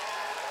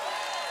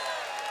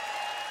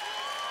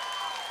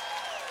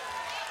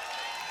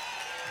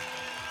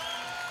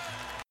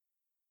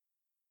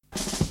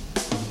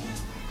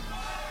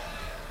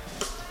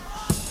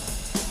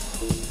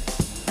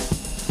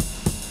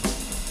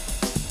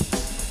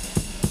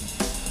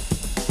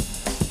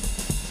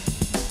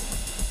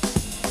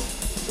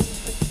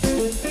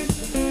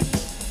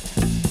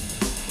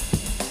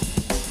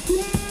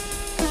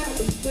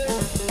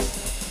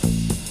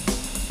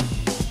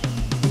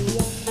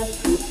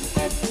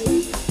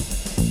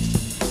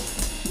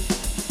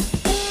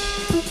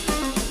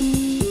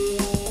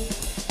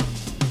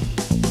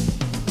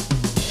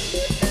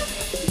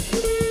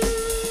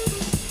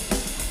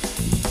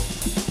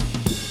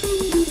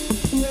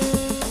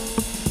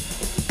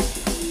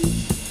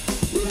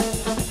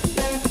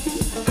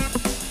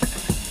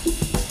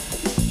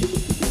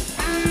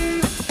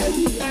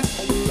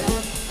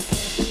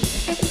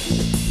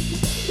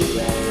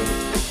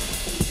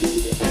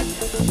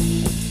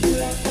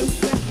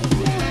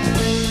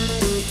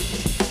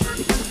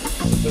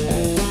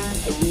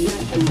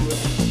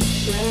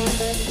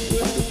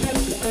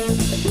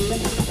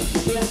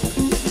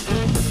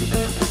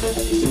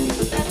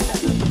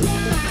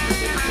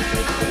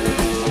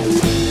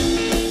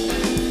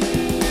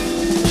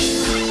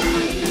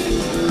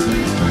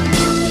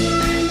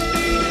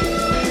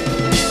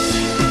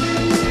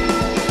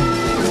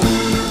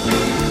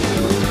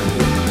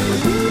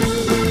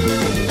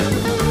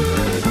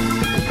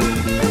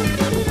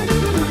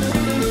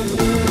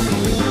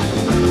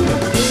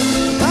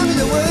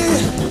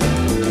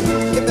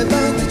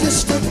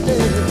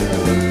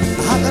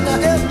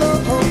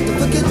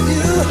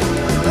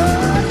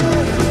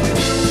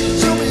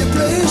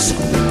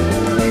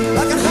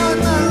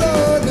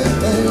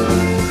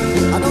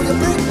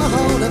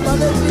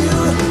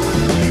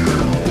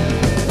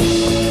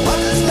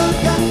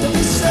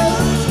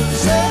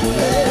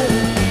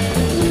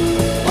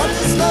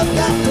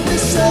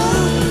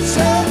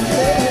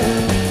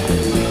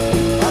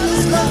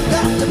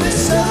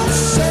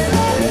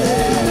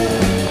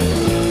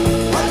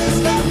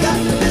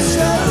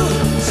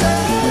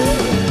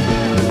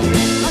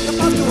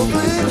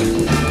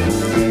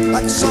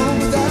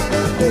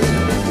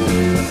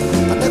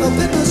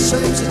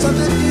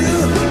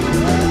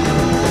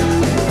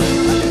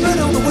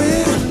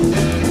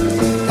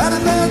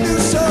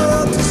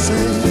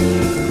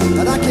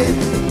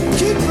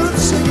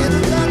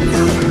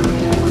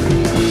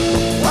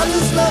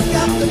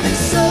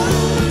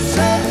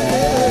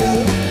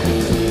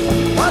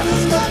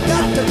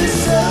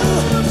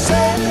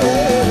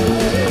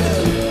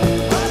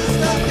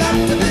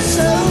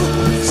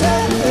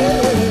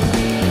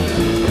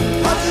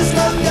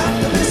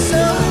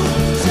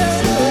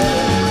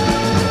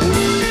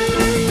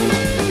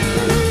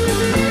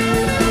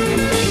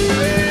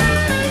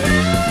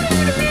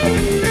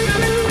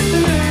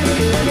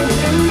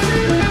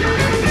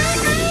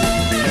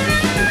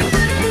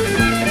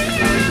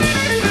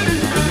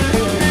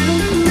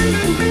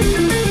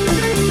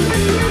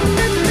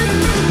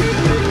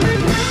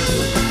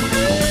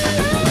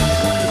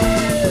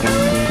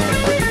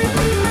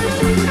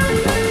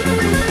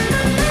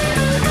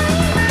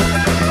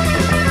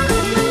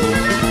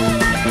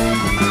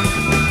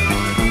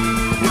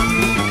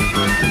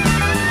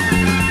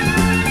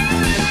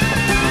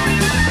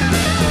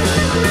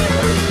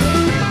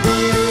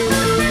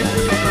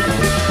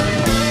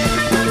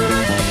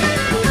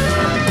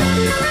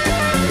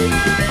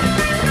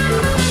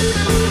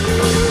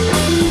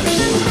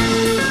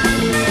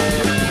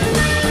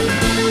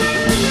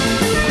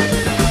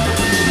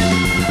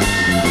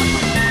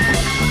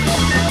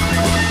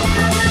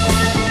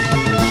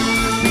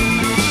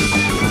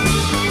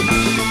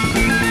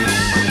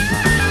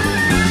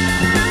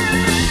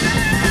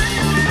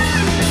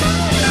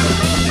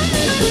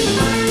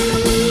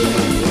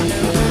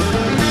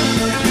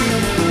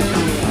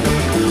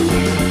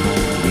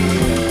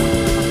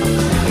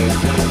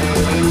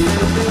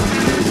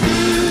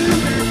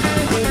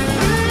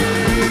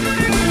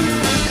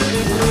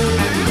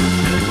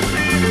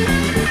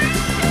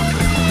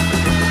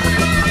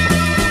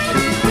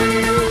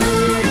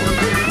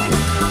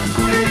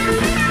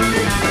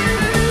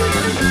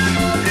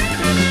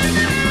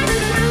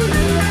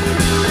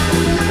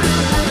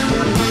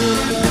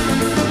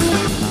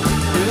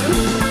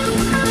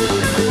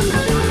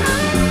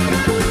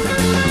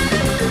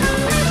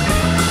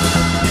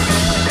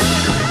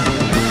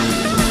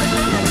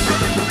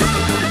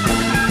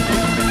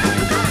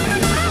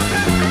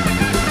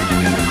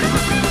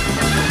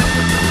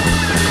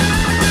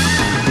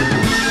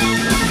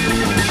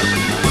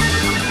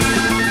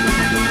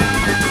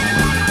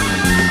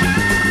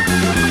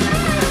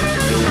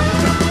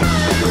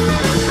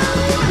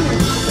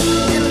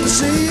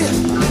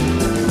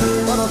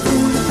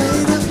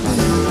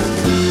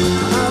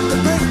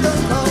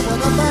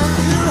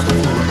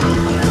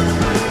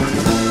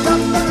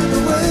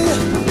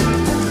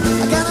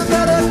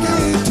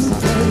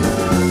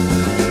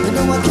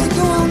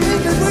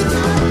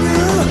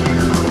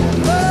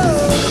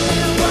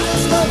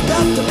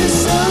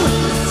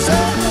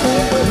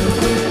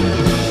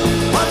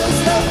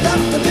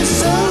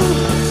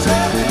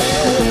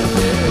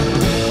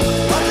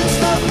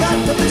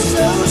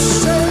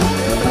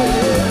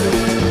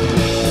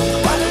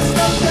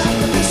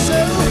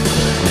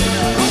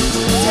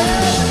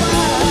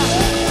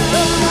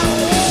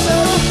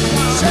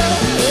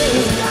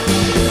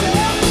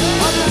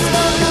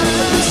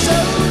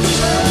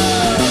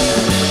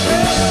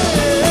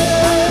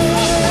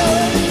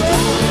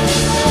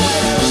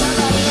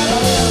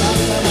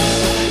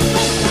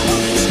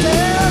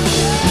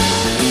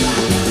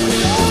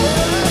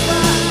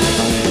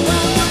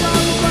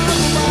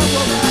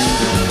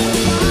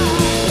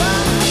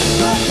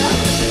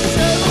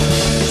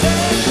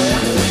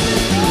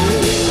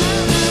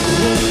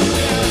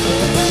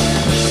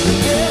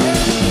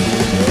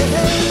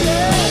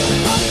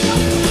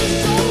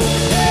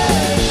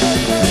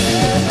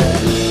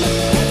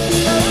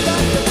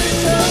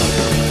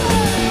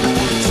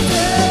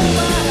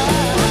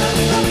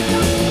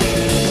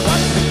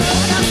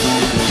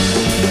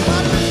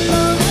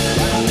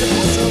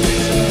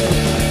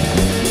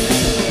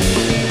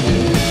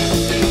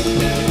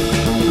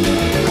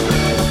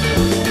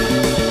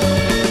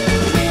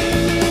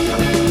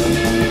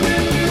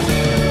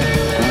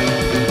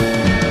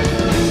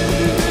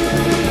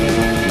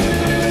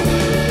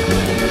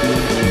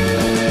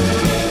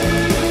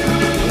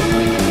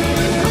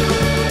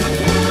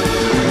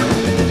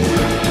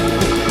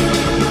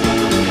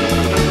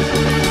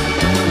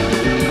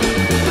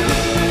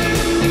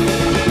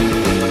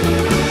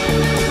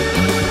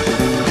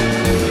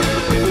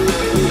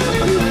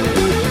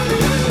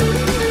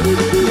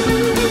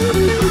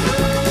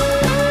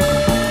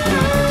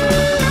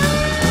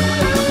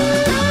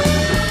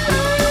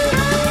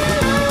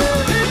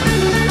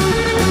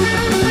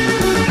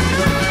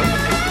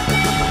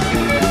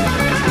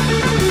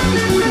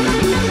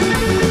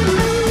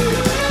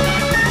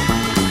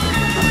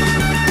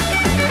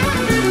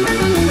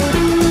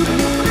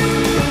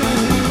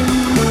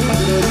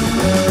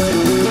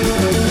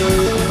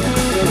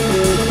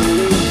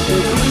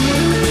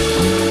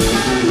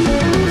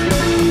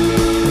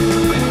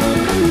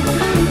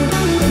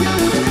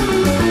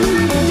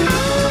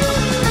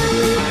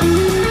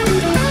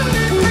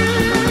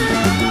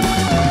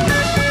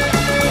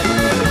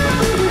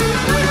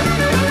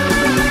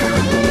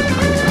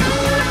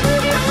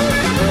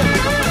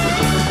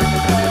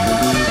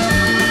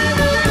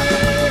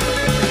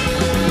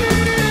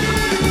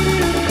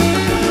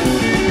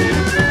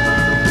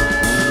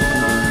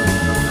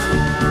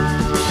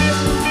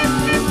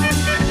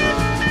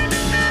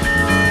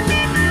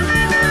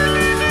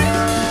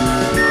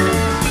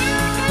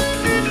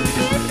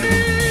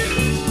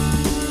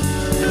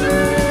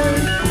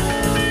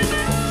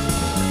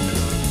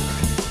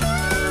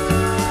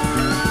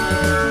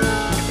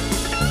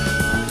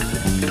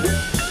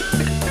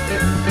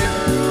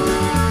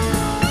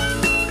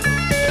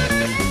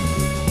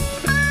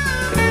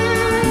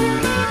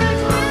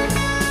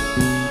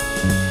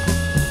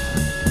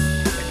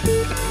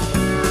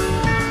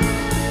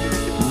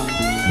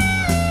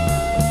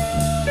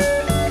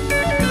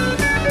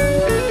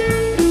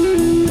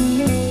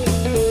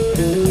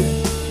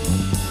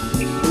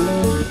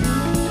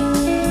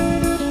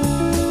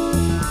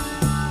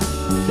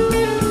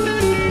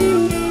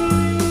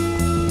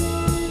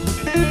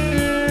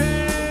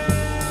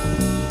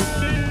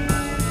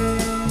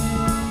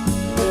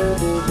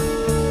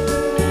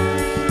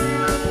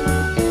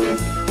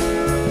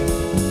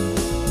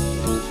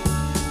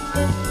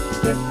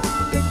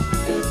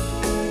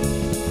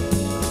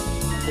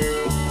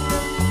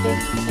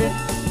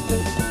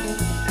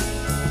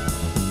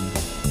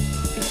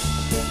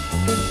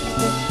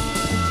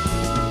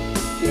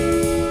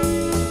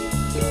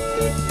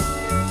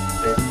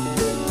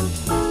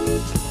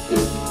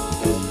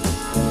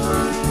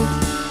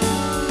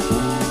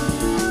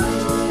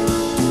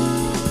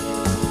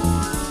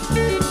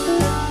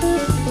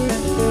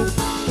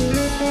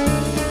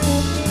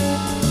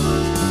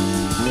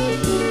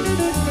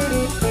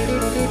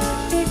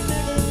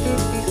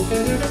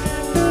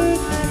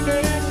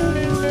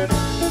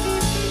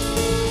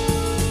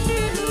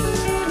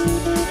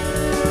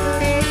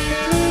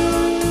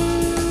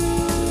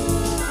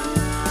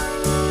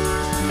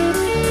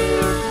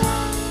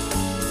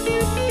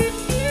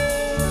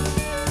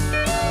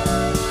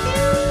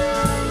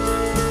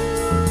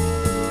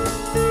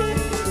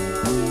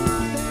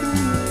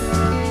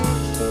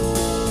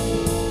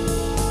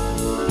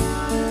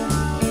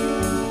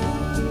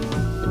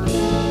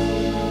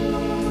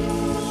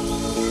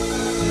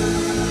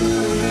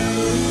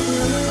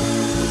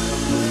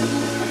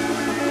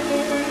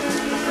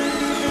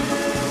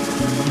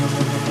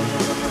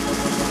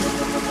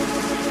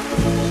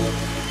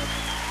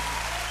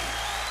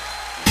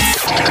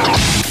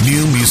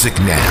 New music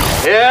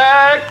now.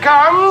 Here it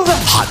comes.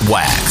 Hot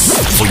wax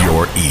for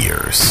your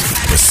ears.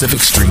 Pacific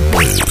Street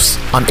Blues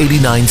on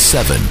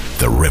 89.7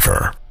 The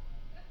River.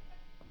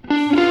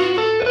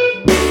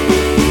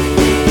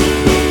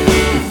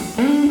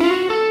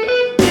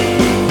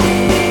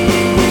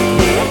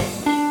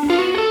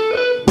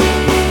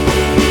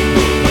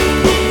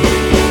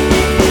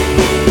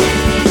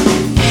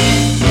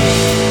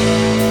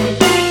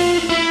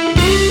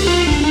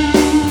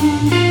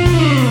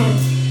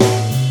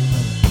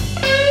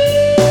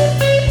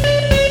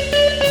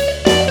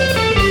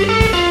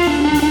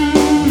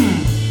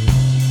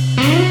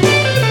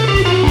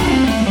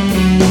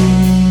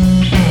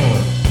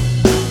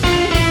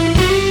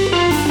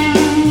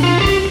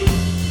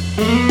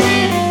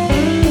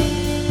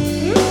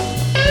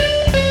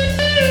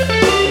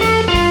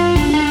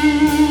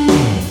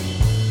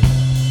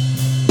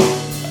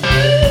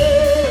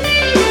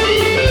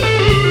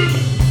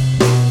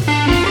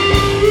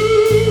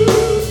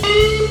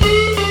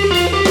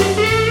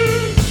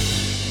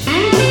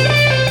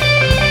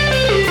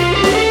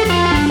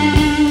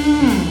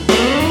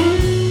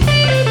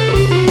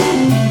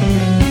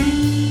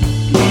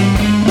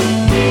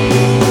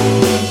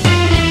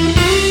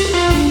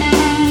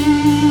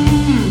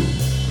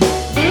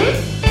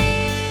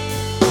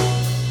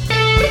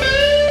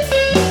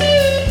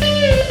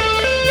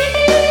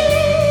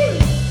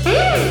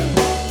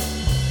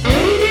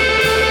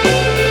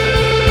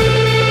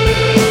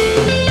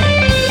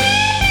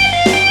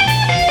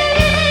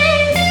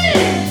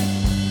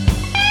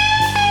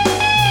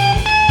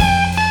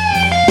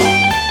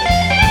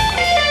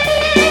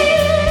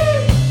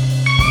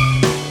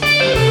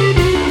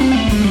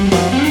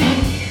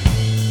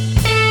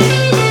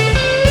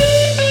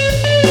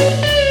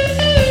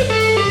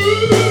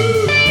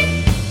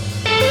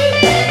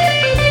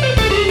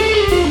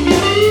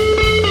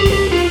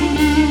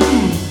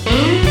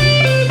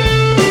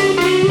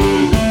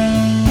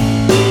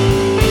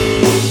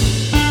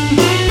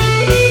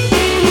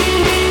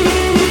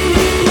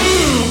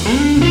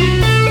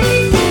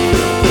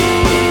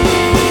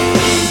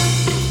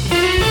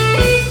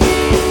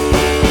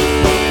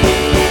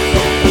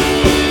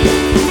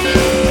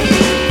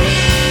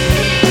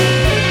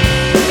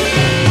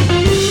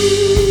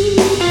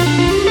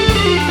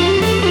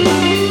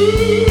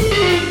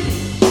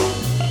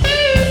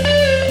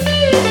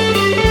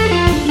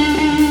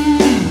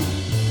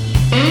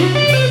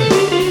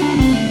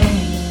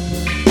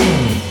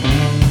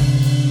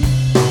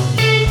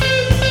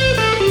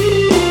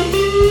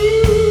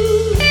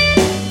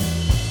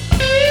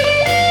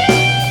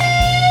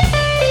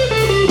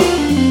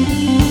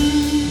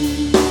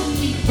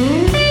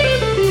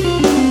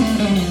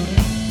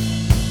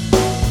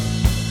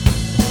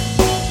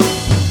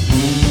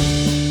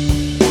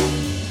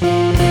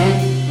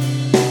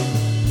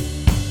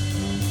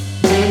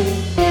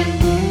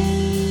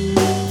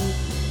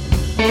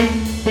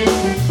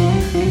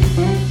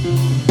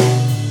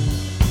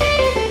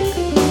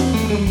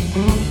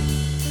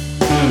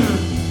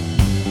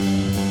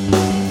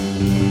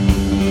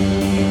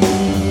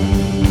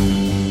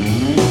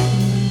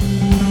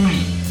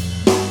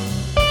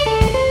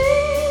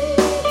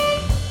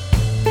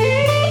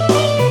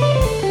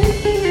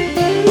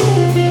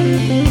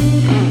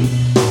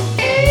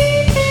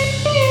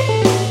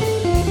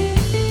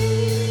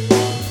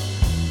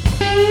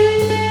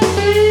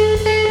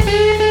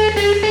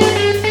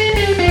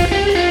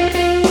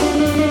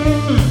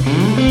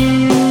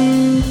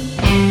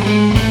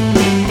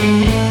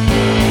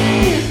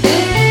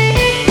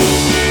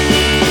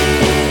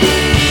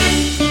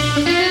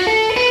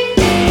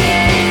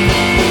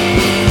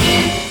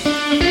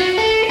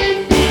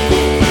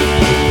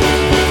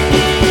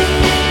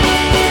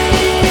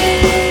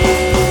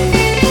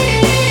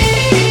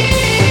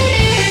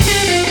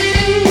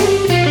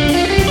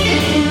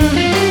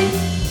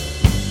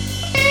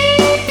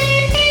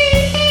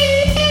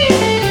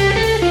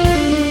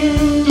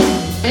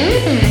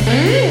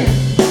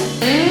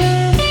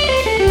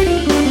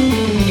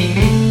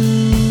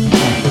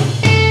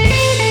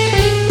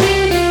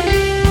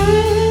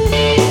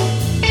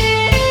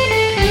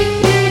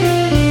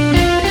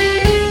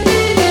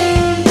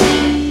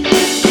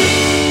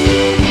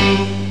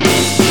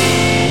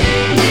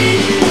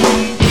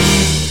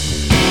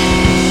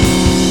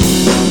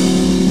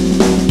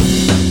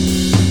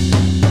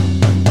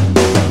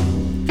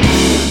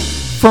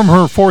 From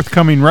her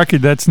forthcoming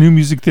record, that's new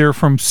music there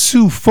from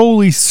Sue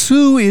Foley.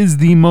 Sue is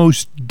the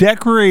most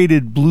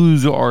decorated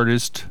blues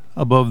artist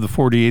above the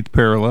 48th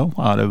parallel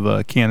out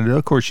of Canada.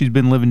 Of course, she's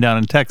been living down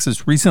in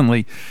Texas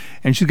recently,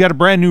 and she's got a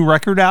brand new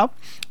record out.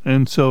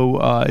 And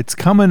so it's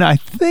coming. I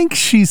think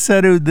she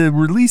said the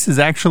release is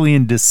actually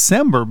in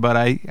December, but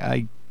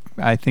I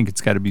think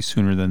it's got to be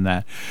sooner than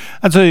that.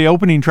 That's the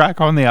opening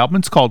track on the album.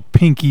 It's called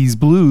Pinky's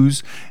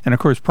Blues. And, of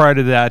course, prior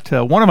to that,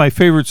 one of my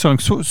favorite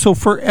songs, so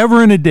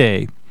Forever and a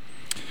Day.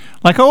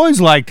 Like, I always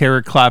liked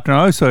Eric Clapton. I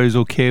always thought he was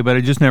okay, but I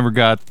just never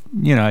got,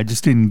 I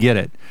just didn't get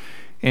it.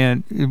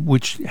 And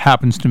which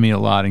happens to me a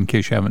lot, in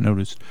case you haven't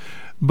noticed.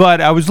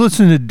 But I was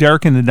listening to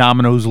Derek and the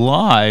Dominoes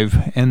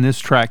live, and this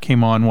track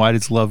came on, Why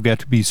Does Love Got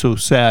to Be So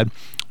Sad?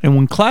 And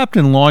when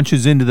Clapton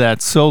launches into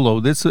that solo,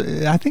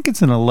 I think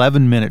it's an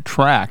 11-minute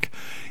track,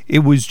 it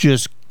was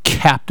just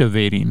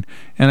captivating.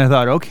 And I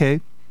thought,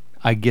 okay,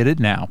 I get it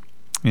now.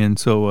 And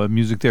so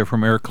music there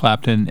from Eric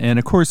Clapton. And,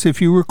 of course,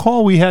 if you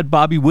recall, we had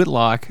Bobby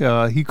Whitlock.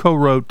 He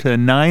co-wrote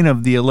 9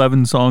 of the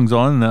 11 songs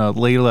on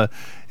Layla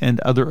and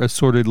Other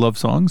Assorted Love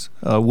Songs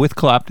with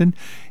Clapton.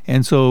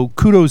 And so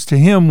kudos to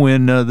him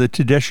when the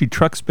Tedeschi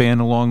Trucks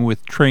Band, along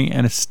with Trey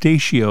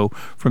Anastasio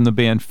from the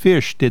band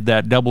Fish, did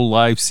that double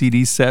live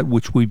CD set,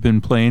 which we've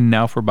been playing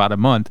now for about a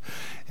month.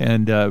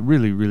 And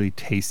really, really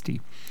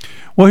tasty.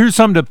 Well, here's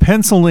something to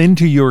pencil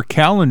into your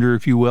calendar,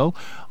 if you will.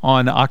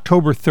 On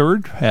October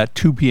 3rd at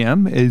 2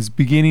 p.m. is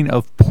beginning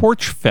of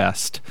Porch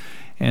Fest.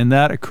 And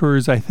that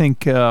occurs, I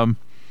think, I'm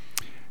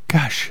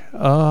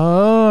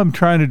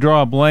trying to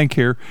draw a blank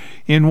here,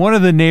 in one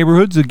of the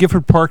neighborhoods, the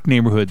Gifford Park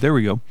neighborhood. There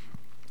we go.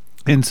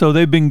 And so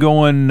they've been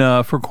going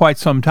for quite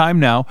some time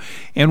now.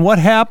 And what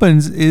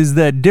happens is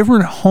that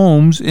different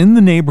homes in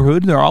the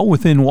neighborhood, they're all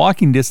within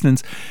walking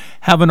distance,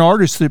 have an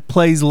artist that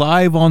plays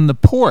live on the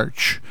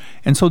porch.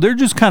 And so they're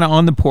just kind of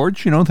on the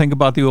porch, think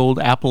about the old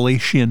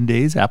Appalachian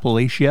days,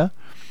 Appalachia,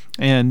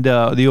 and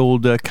the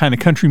old kind of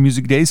country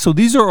music days. So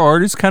these are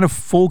artists, kind of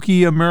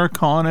folky,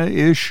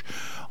 Americana-ish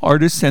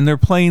artists, and they're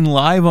playing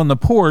live on the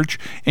porch,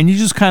 and you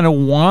just kind of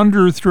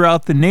wander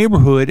throughout the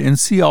neighborhood and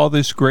see all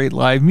this great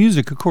live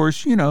music. Of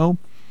course,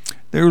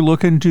 they're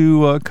looking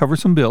to cover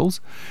some bills.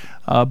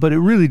 But it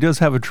really does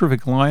have a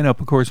terrific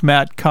lineup. Of course,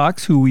 Matt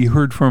Cox, who we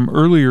heard from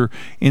earlier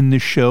in the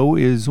show,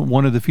 is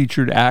one of the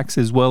featured acts,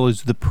 as well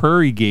as the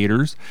Prairie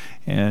Gators.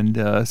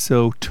 And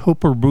so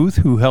Topper Booth,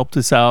 who helped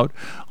us out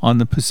on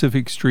the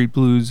Pacific Street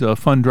Blues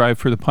Fun Drive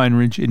for the Pine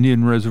Ridge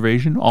Indian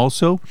Reservation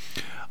also.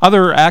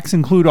 Other acts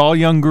include All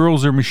Young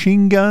Girls Are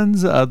Machine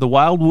Guns, The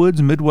Wildwoods,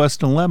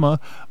 Midwest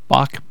Dilemma,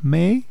 Bach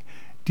May,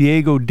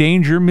 Diego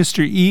Danger,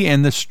 Mr. E,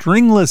 and the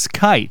Stringless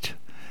Kite.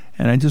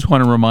 And I just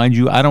want to remind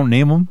you, I don't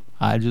name them.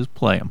 I just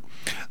play them.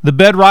 The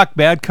Bedrock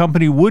Bad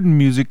Company Wooden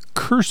Music,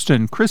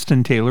 Kristen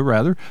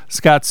Taylor,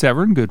 Scott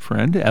Severn, good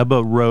friend,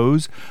 Ebba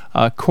Rose,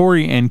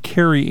 Corey and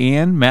Carrie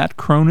Ann, Matt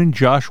Cronin,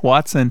 Josh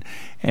Watson,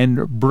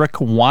 and Brick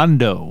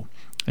Wando.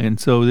 And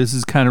so this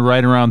is kind of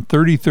right around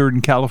 33rd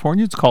in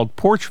California. It's called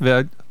Porch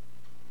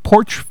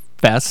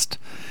Fest,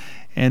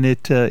 and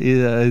it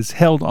is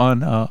held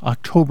on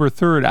October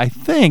 3rd. I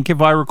think,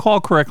 if I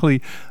recall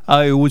correctly,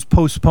 it was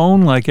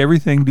postponed like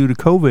everything due to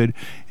COVID,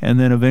 and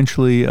then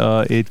eventually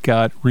it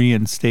got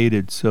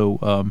reinstated.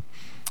 So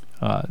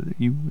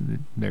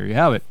there you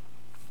have it.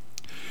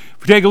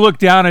 If we take a look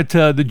down at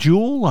the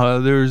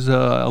Jewel, there's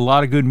a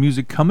lot of good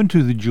music coming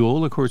to the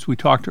Jewel. Of course, we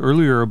talked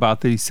earlier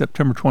about the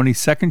September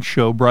 22nd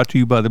show brought to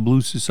you by the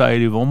Blues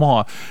Society of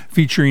Omaha,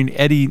 featuring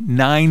Eddie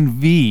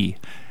 9V.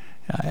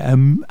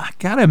 I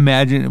gotta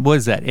imagine, what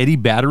is that, Eddie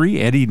Battery,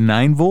 Eddie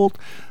 9-volt?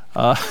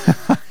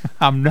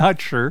 I'm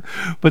not sure,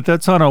 but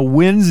that's on a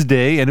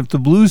Wednesday, and if the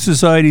Blues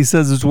Society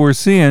says it's worth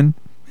seeing,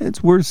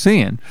 it's worth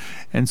seeing.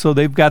 And so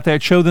they've got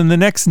that show. Then the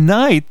next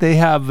night, they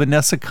have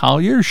Vanessa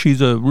Collier.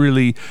 She's a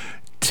really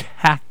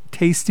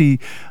tasty,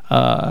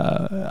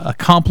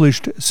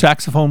 accomplished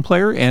saxophone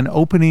player, and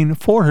opening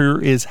for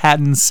her is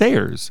Haddon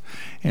Sayers.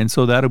 And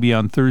so that'll be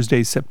on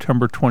Thursday,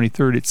 September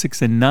 23rd at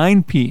 6 and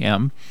 9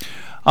 p.m.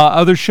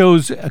 Other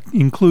shows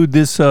include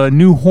this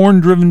new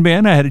horn-driven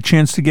band I had a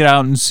chance to get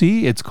out and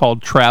see. It's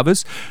called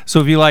Travis.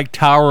 So if you like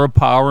Tower of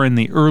Power and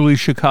the early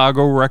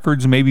Chicago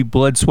records, maybe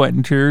Blood, Sweat,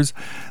 and Tears,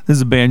 this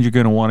is a band you're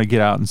going to want to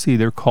get out and see.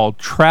 They're called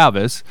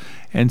Travis.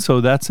 And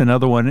so that's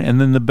another one. And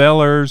then the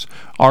Bel Airs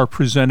are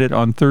presented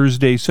on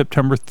Thursday,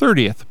 September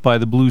 30th by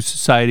the Blues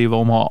Society of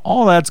Omaha.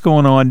 All that's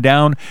going on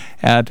down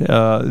at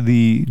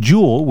the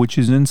Jewel, which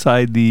is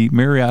inside the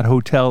Marriott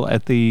Hotel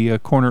at the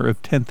corner of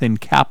 10th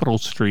and Capitol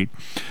Street.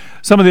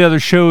 Some of the other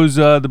shows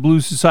the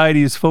Blues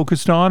Society is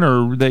focused on,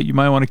 or that you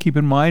might want to keep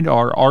in mind,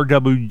 are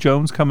R.W.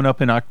 Jones coming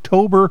up in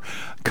October.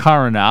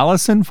 Karen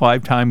Allison,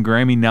 5-time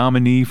Grammy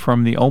nominee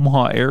from the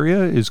Omaha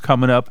area, is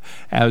coming up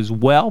as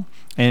well.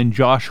 And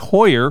Josh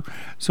Hoyer.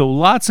 So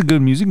lots of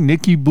good music.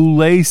 Nikki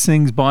Boulay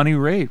sings Bonnie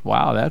Raitt.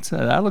 Wow,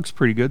 that looks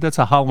pretty good. That's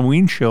a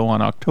Halloween show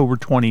on October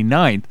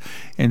 29th.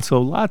 And so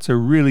lots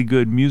of really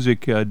good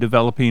music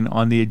developing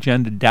on the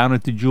agenda down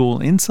at the Jewel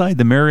inside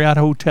the Marriott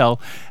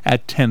Hotel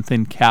at 10th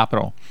and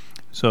Capitol.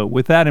 So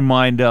with that in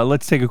mind,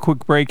 let's take a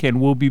quick break,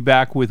 and we'll be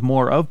back with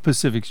more of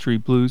Pacific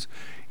Street Blues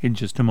in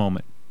just a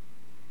moment.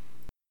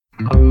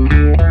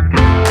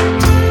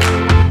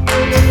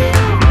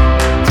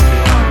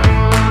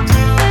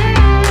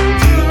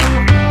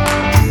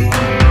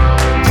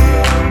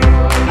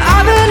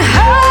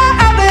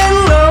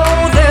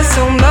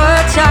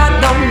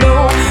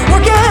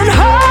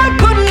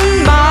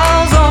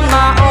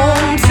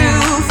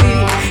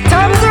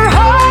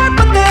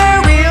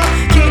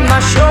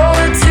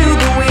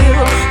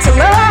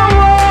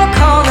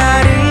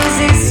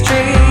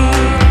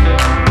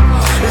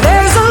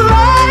 There's a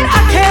light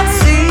I can't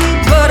see,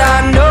 but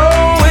I know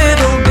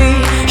it'll be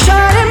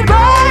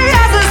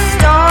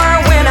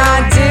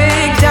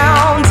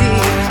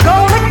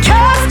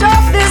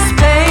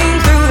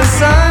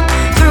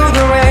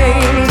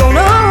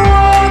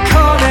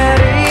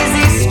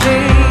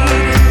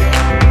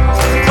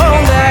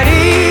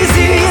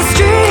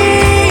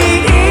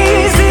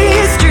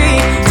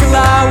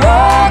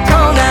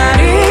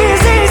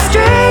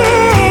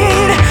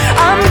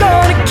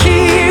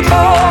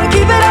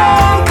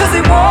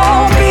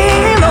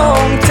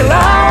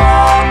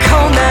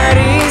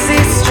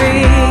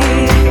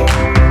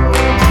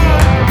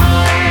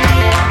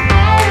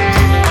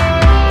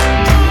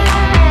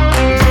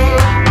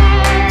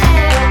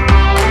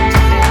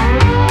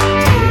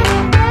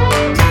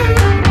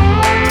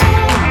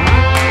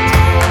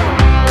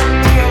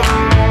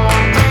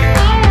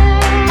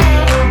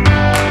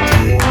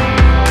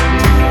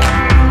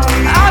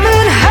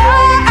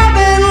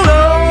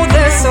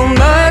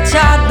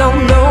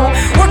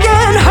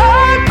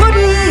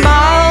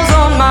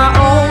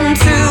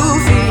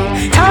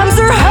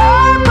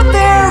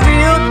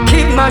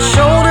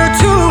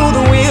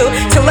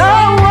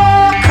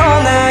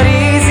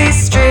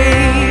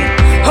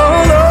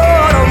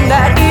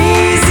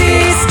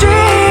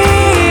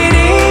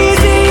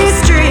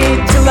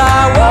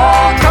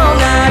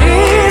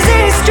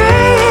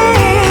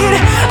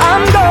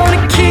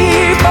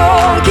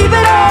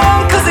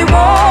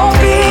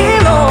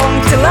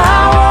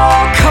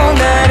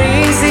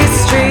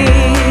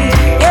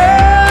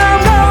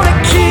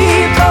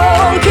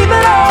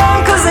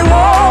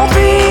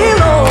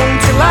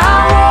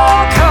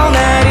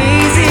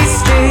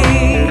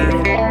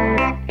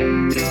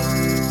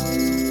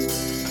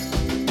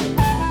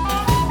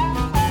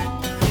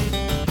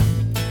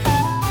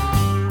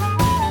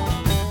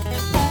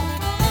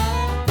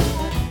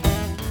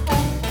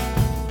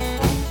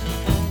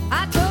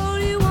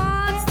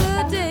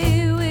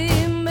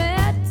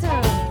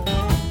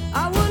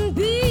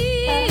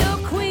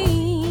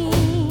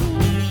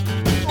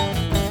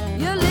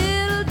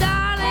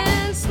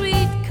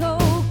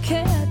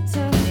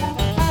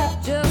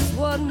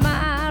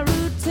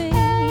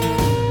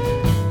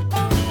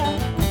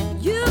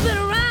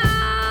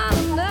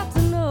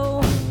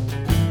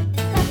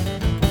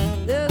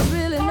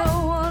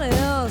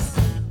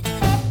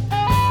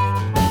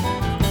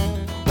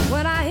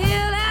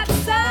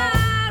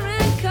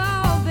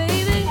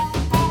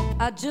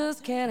I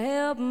just can't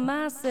help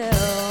myself.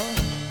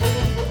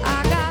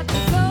 I got to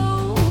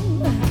go.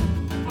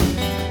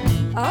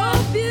 I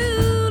hope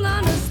you'll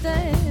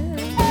understand.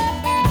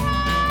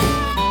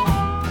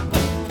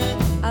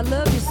 I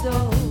love you so.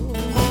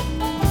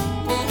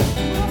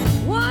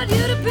 Want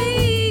you to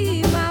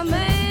be my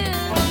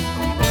man.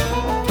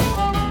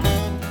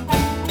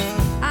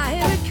 I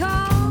hear it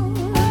call.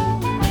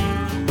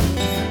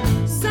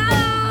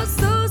 Sounds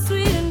so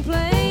sweet and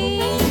plain.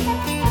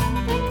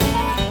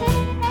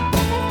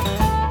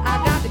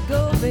 I got to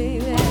go,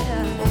 baby,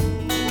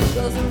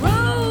 'cause the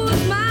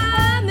road's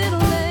my middle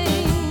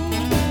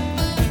name.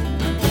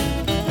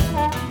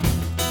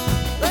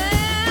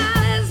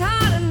 Well, it's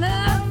hard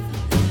enough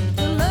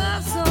to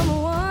love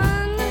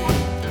someone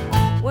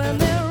when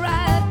they're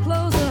right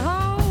close at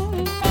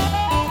home.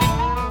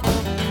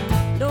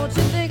 Don't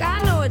you think I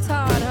know it's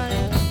hard,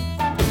 honey?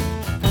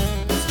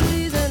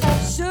 Squeezing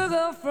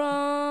sugar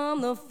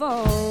from the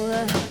phone.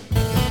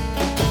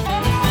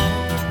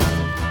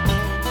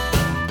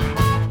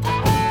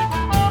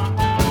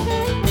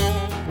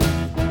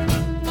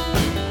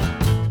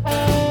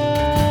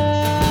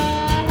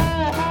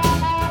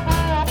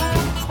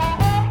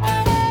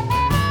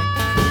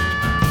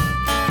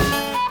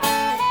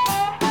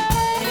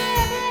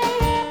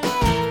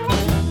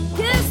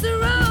 Guess the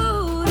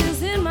road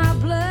is in my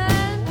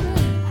blood,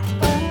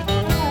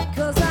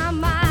 'cause I'm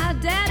my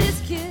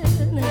daddy's kid.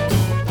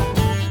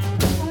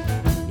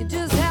 You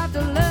just have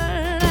to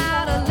learn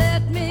how to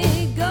let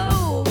me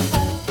go,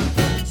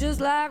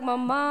 just like my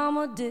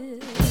mama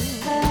did.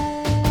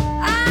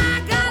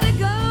 I gotta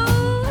go.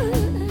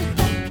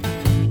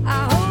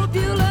 I hope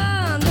you'll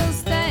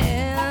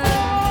understand.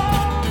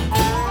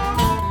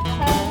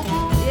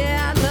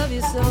 Yeah, I love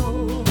you so.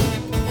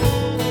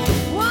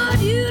 Want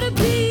you to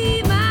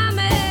be my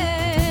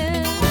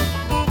man.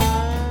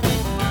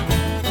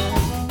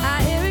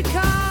 I hear it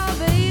call,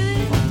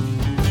 baby.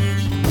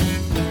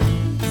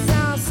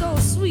 Sounds so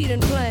sweet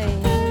and plain.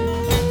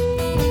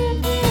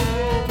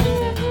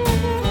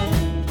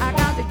 I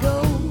got to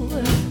go,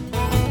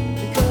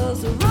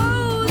 because the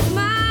road's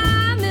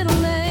my middle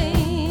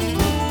name.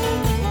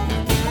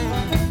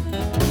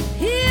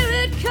 Hear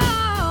it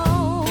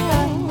call,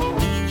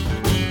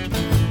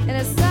 and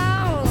it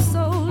sounds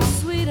so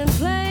sweet and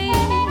plain.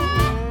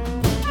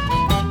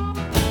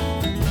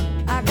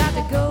 I got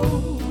to go,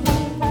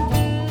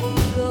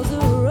 because the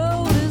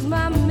road is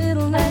my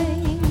middle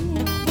name.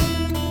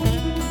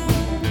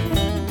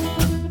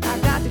 I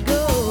got to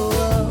go,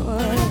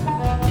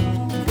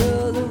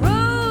 because the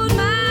road's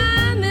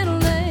my middle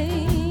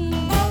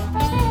name.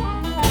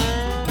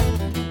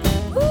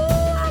 Ooh,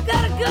 I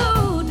gotta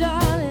go,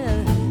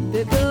 darling,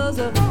 because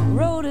the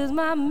road is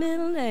my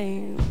middle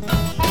name.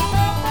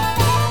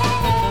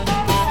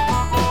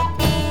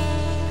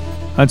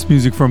 That's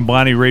music from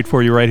Bonnie Raitt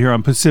for you right here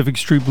on Pacific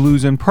Street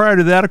Blues. And prior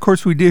to that, of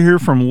course, we did hear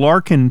from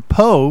Larkin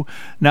Poe.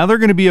 Now they're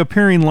going to be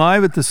appearing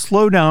live at the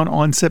Slowdown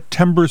on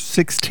September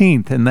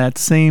 16th. And that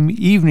same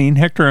evening,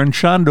 Hector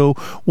Anchondo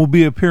will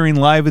be appearing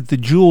live at the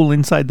Jewel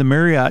inside the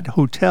Marriott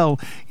Hotel,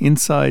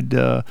 inside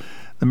the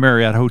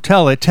Marriott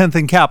Hotel at 10th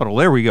and Capitol.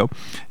 There we go.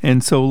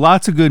 And so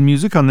lots of good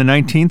music. On the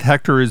 19th,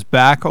 Hector is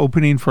back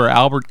opening for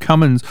Albert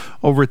Cummins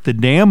over at the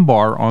Dam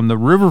Bar on the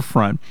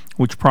riverfront,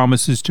 which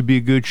promises to be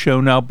a good show.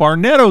 Now,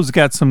 Barnetto's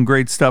got some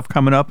great stuff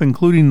coming up,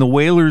 including the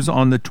Wailers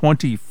on the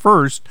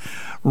 21st,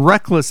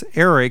 Reckless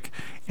Eric,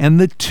 and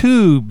the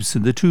Tubes.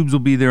 The Tubes will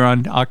be there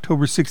on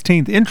October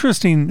 16th.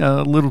 Interesting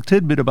little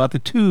tidbit about the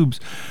Tubes.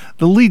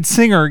 The lead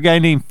singer, a guy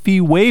named Fee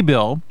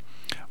Waybill,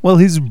 well,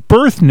 his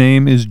birth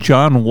name is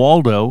John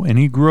Waldo, and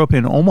he grew up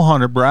in Omaha,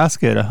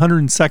 Nebraska at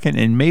 102nd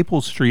and Maple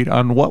Street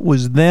on what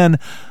was then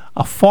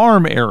a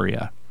farm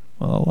area.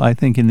 Well, I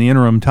think in the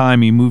interim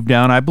time he moved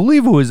down. I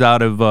believe it was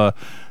out of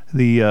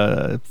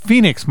the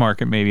Phoenix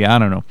market, maybe. I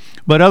don't know.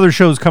 But other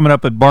shows coming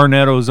up at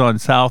Barnetto's on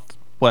South,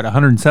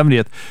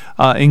 170th,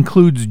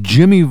 includes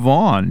Jimmy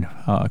Vaughn.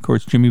 Of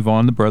course, Jimmy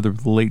Vaughn, the brother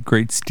of the late,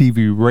 great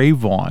Stevie Ray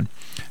Vaughan.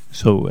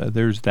 So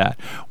there's that.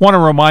 Want to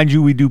remind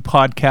you, we do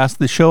podcast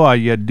the show. All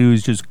you got to do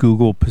is just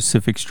Google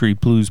Pacific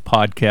Street Blues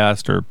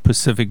Podcast or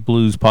Pacific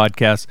Blues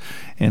Podcast,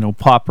 and it'll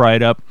pop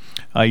right up.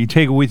 You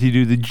take it with you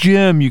to the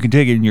gym. You can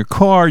take it in your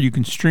car. You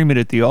can stream it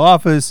at the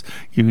office.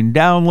 You can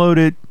download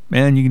it.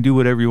 Man, you can do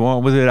whatever you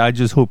want with it. I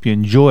just hope you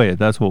enjoy it.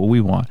 That's what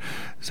we want.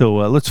 So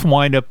let's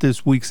wind up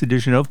this week's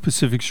edition of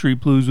Pacific Street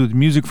Blues with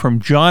music from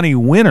Johnny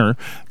Winter,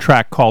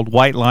 track called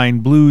White Line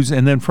Blues,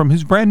 and then from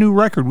his brand new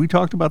record, we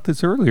talked about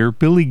this earlier,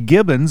 Billy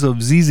Gibbons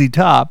of ZZ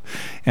Top,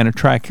 and a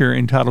track here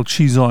entitled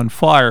She's on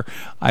Fire.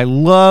 I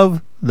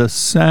love the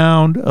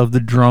sound of the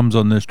drums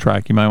on this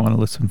track. You might want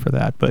to listen for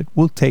that, but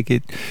we'll take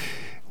it.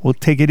 We'll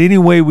take it any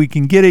way we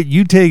can get it.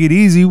 You take it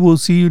easy. We'll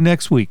see you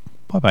next week.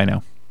 Bye-bye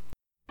now.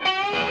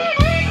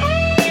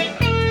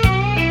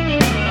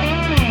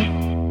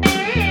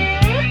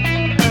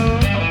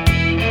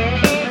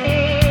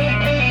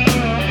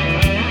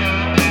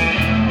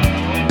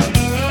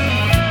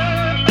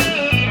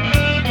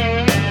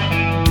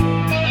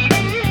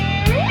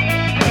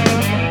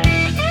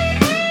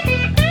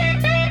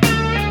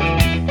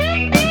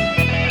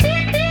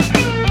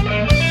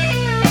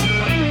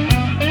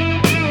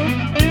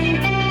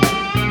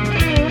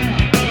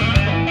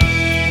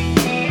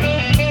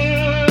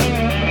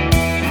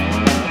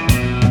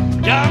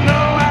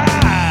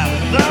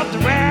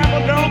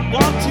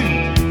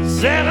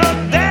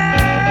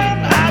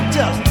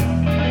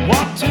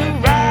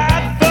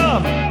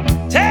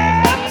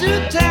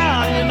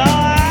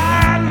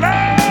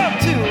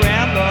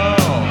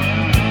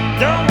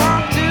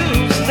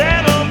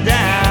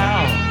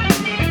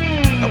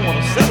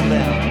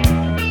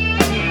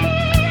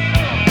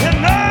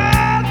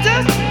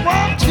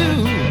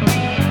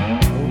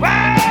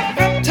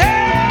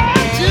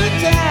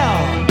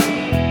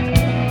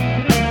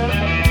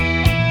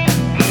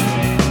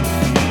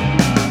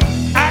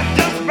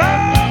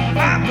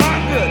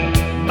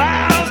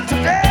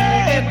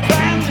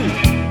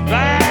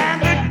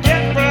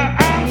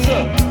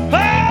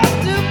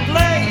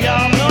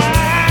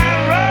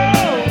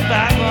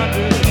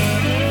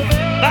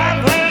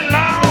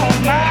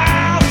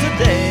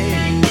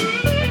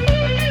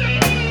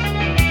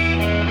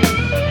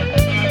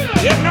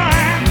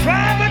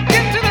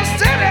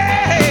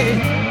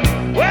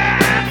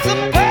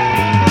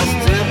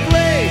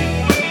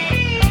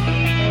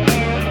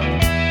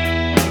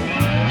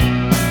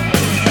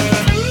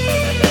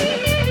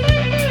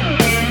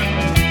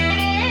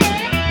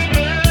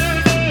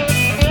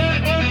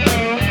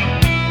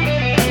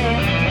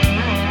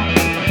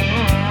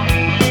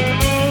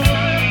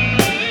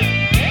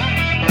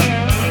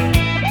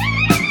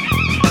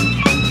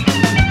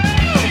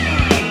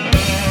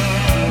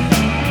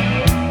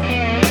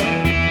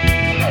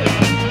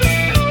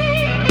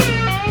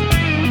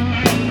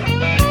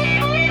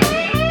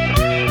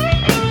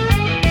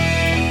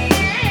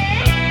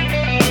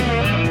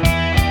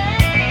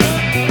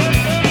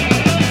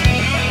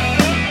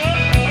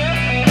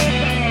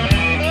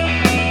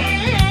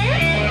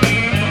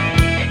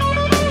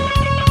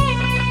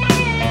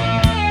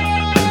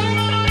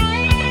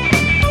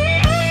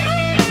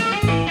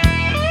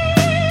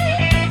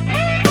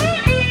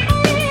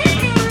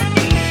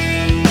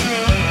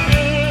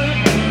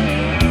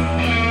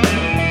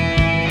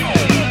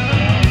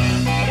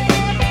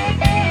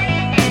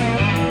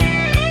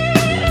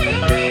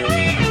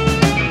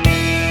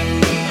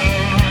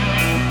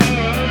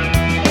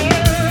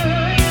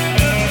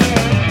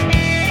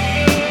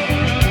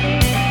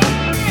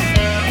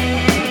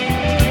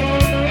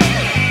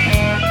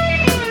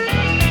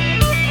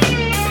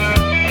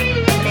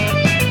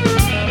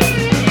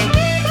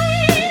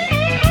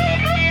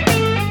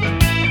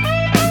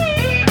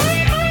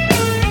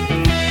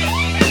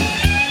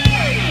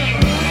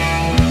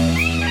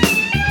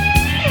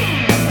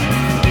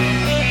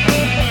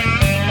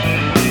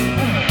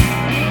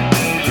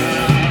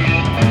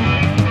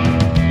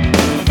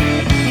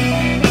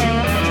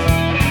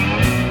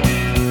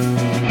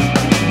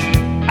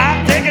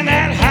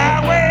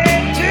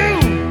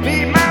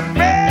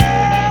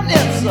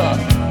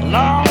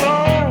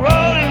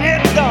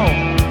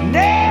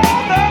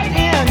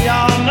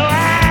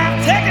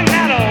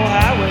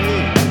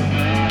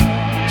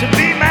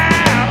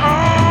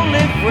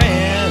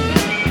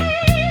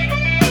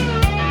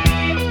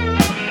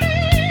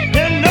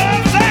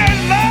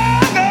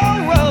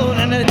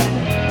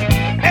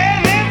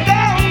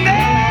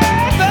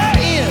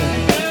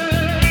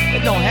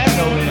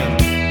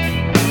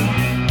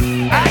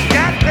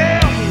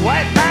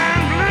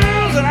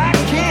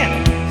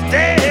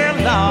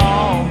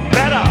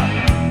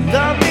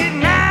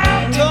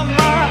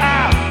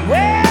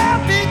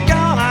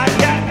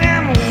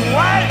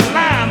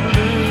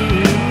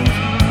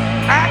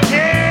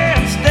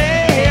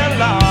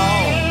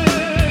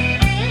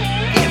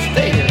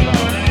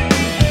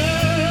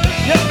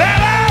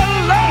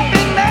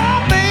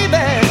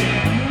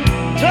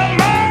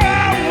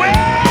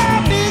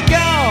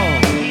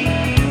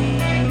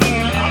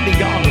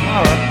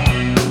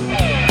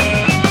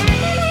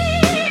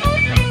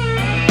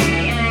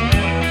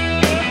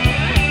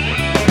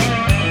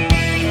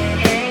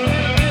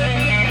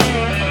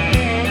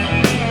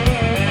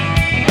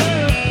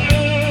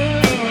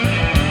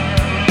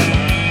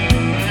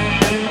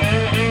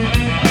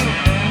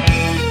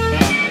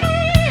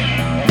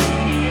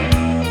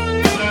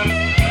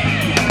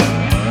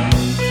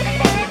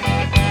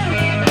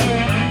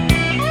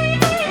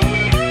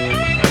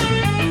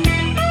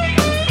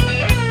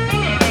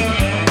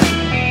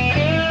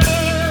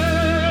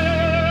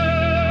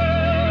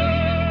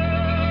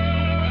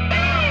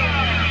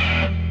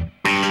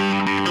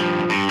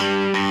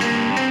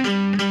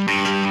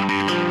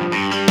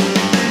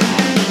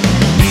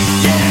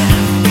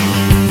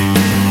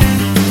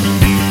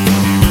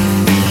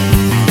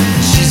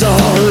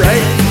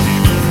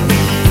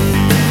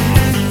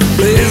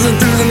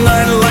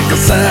 a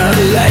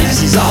satellite,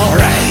 she's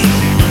alright.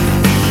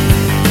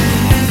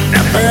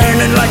 Now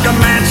burning like a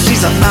match,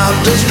 she's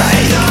about to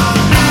strike.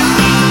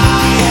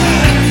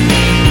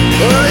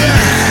 Oh yeah.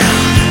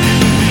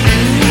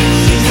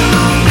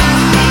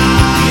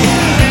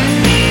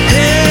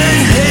 Hey,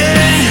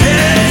 hey,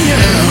 hey,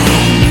 yeah.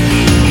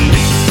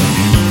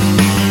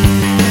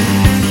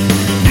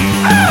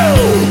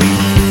 Oh,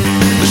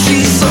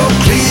 she's so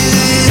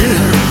clear,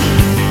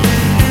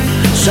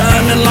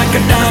 shining like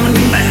a diamond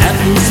in the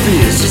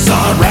atmosphere. She's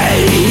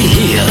alright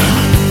here,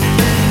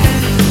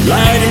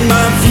 lighting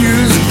my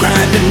fuse,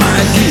 grinding my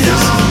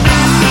gears.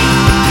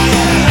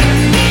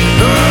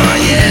 Oh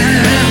yeah.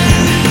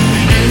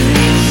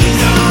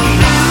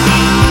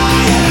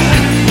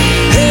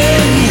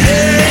 Hey,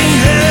 hey,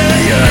 hey,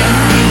 yeah.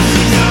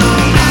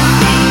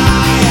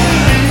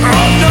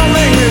 Oh, don't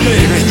make me,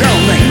 baby,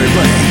 don't make me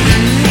break.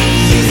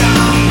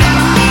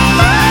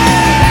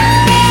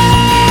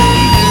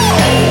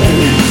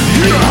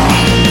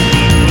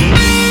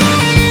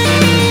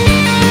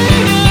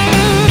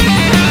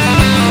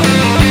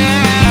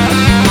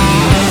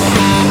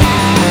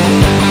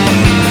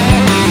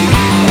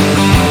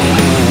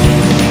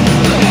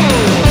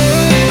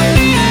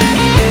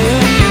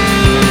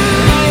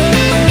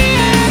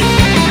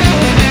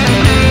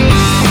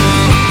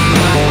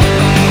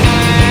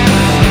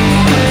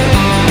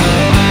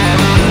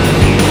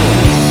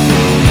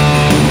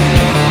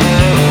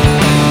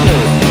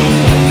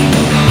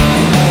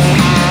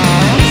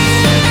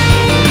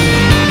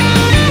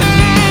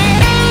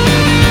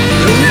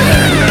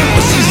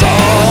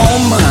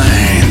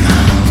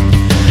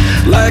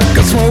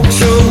 Smoke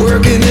show,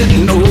 working it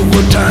in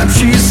overtime.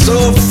 She's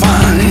so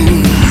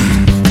fine.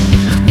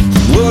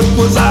 What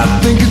was I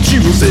thinking? She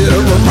was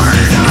ever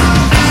mine.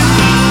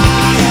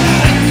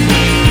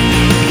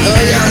 Oh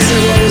yeah, I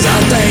said, what was I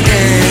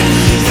thinking?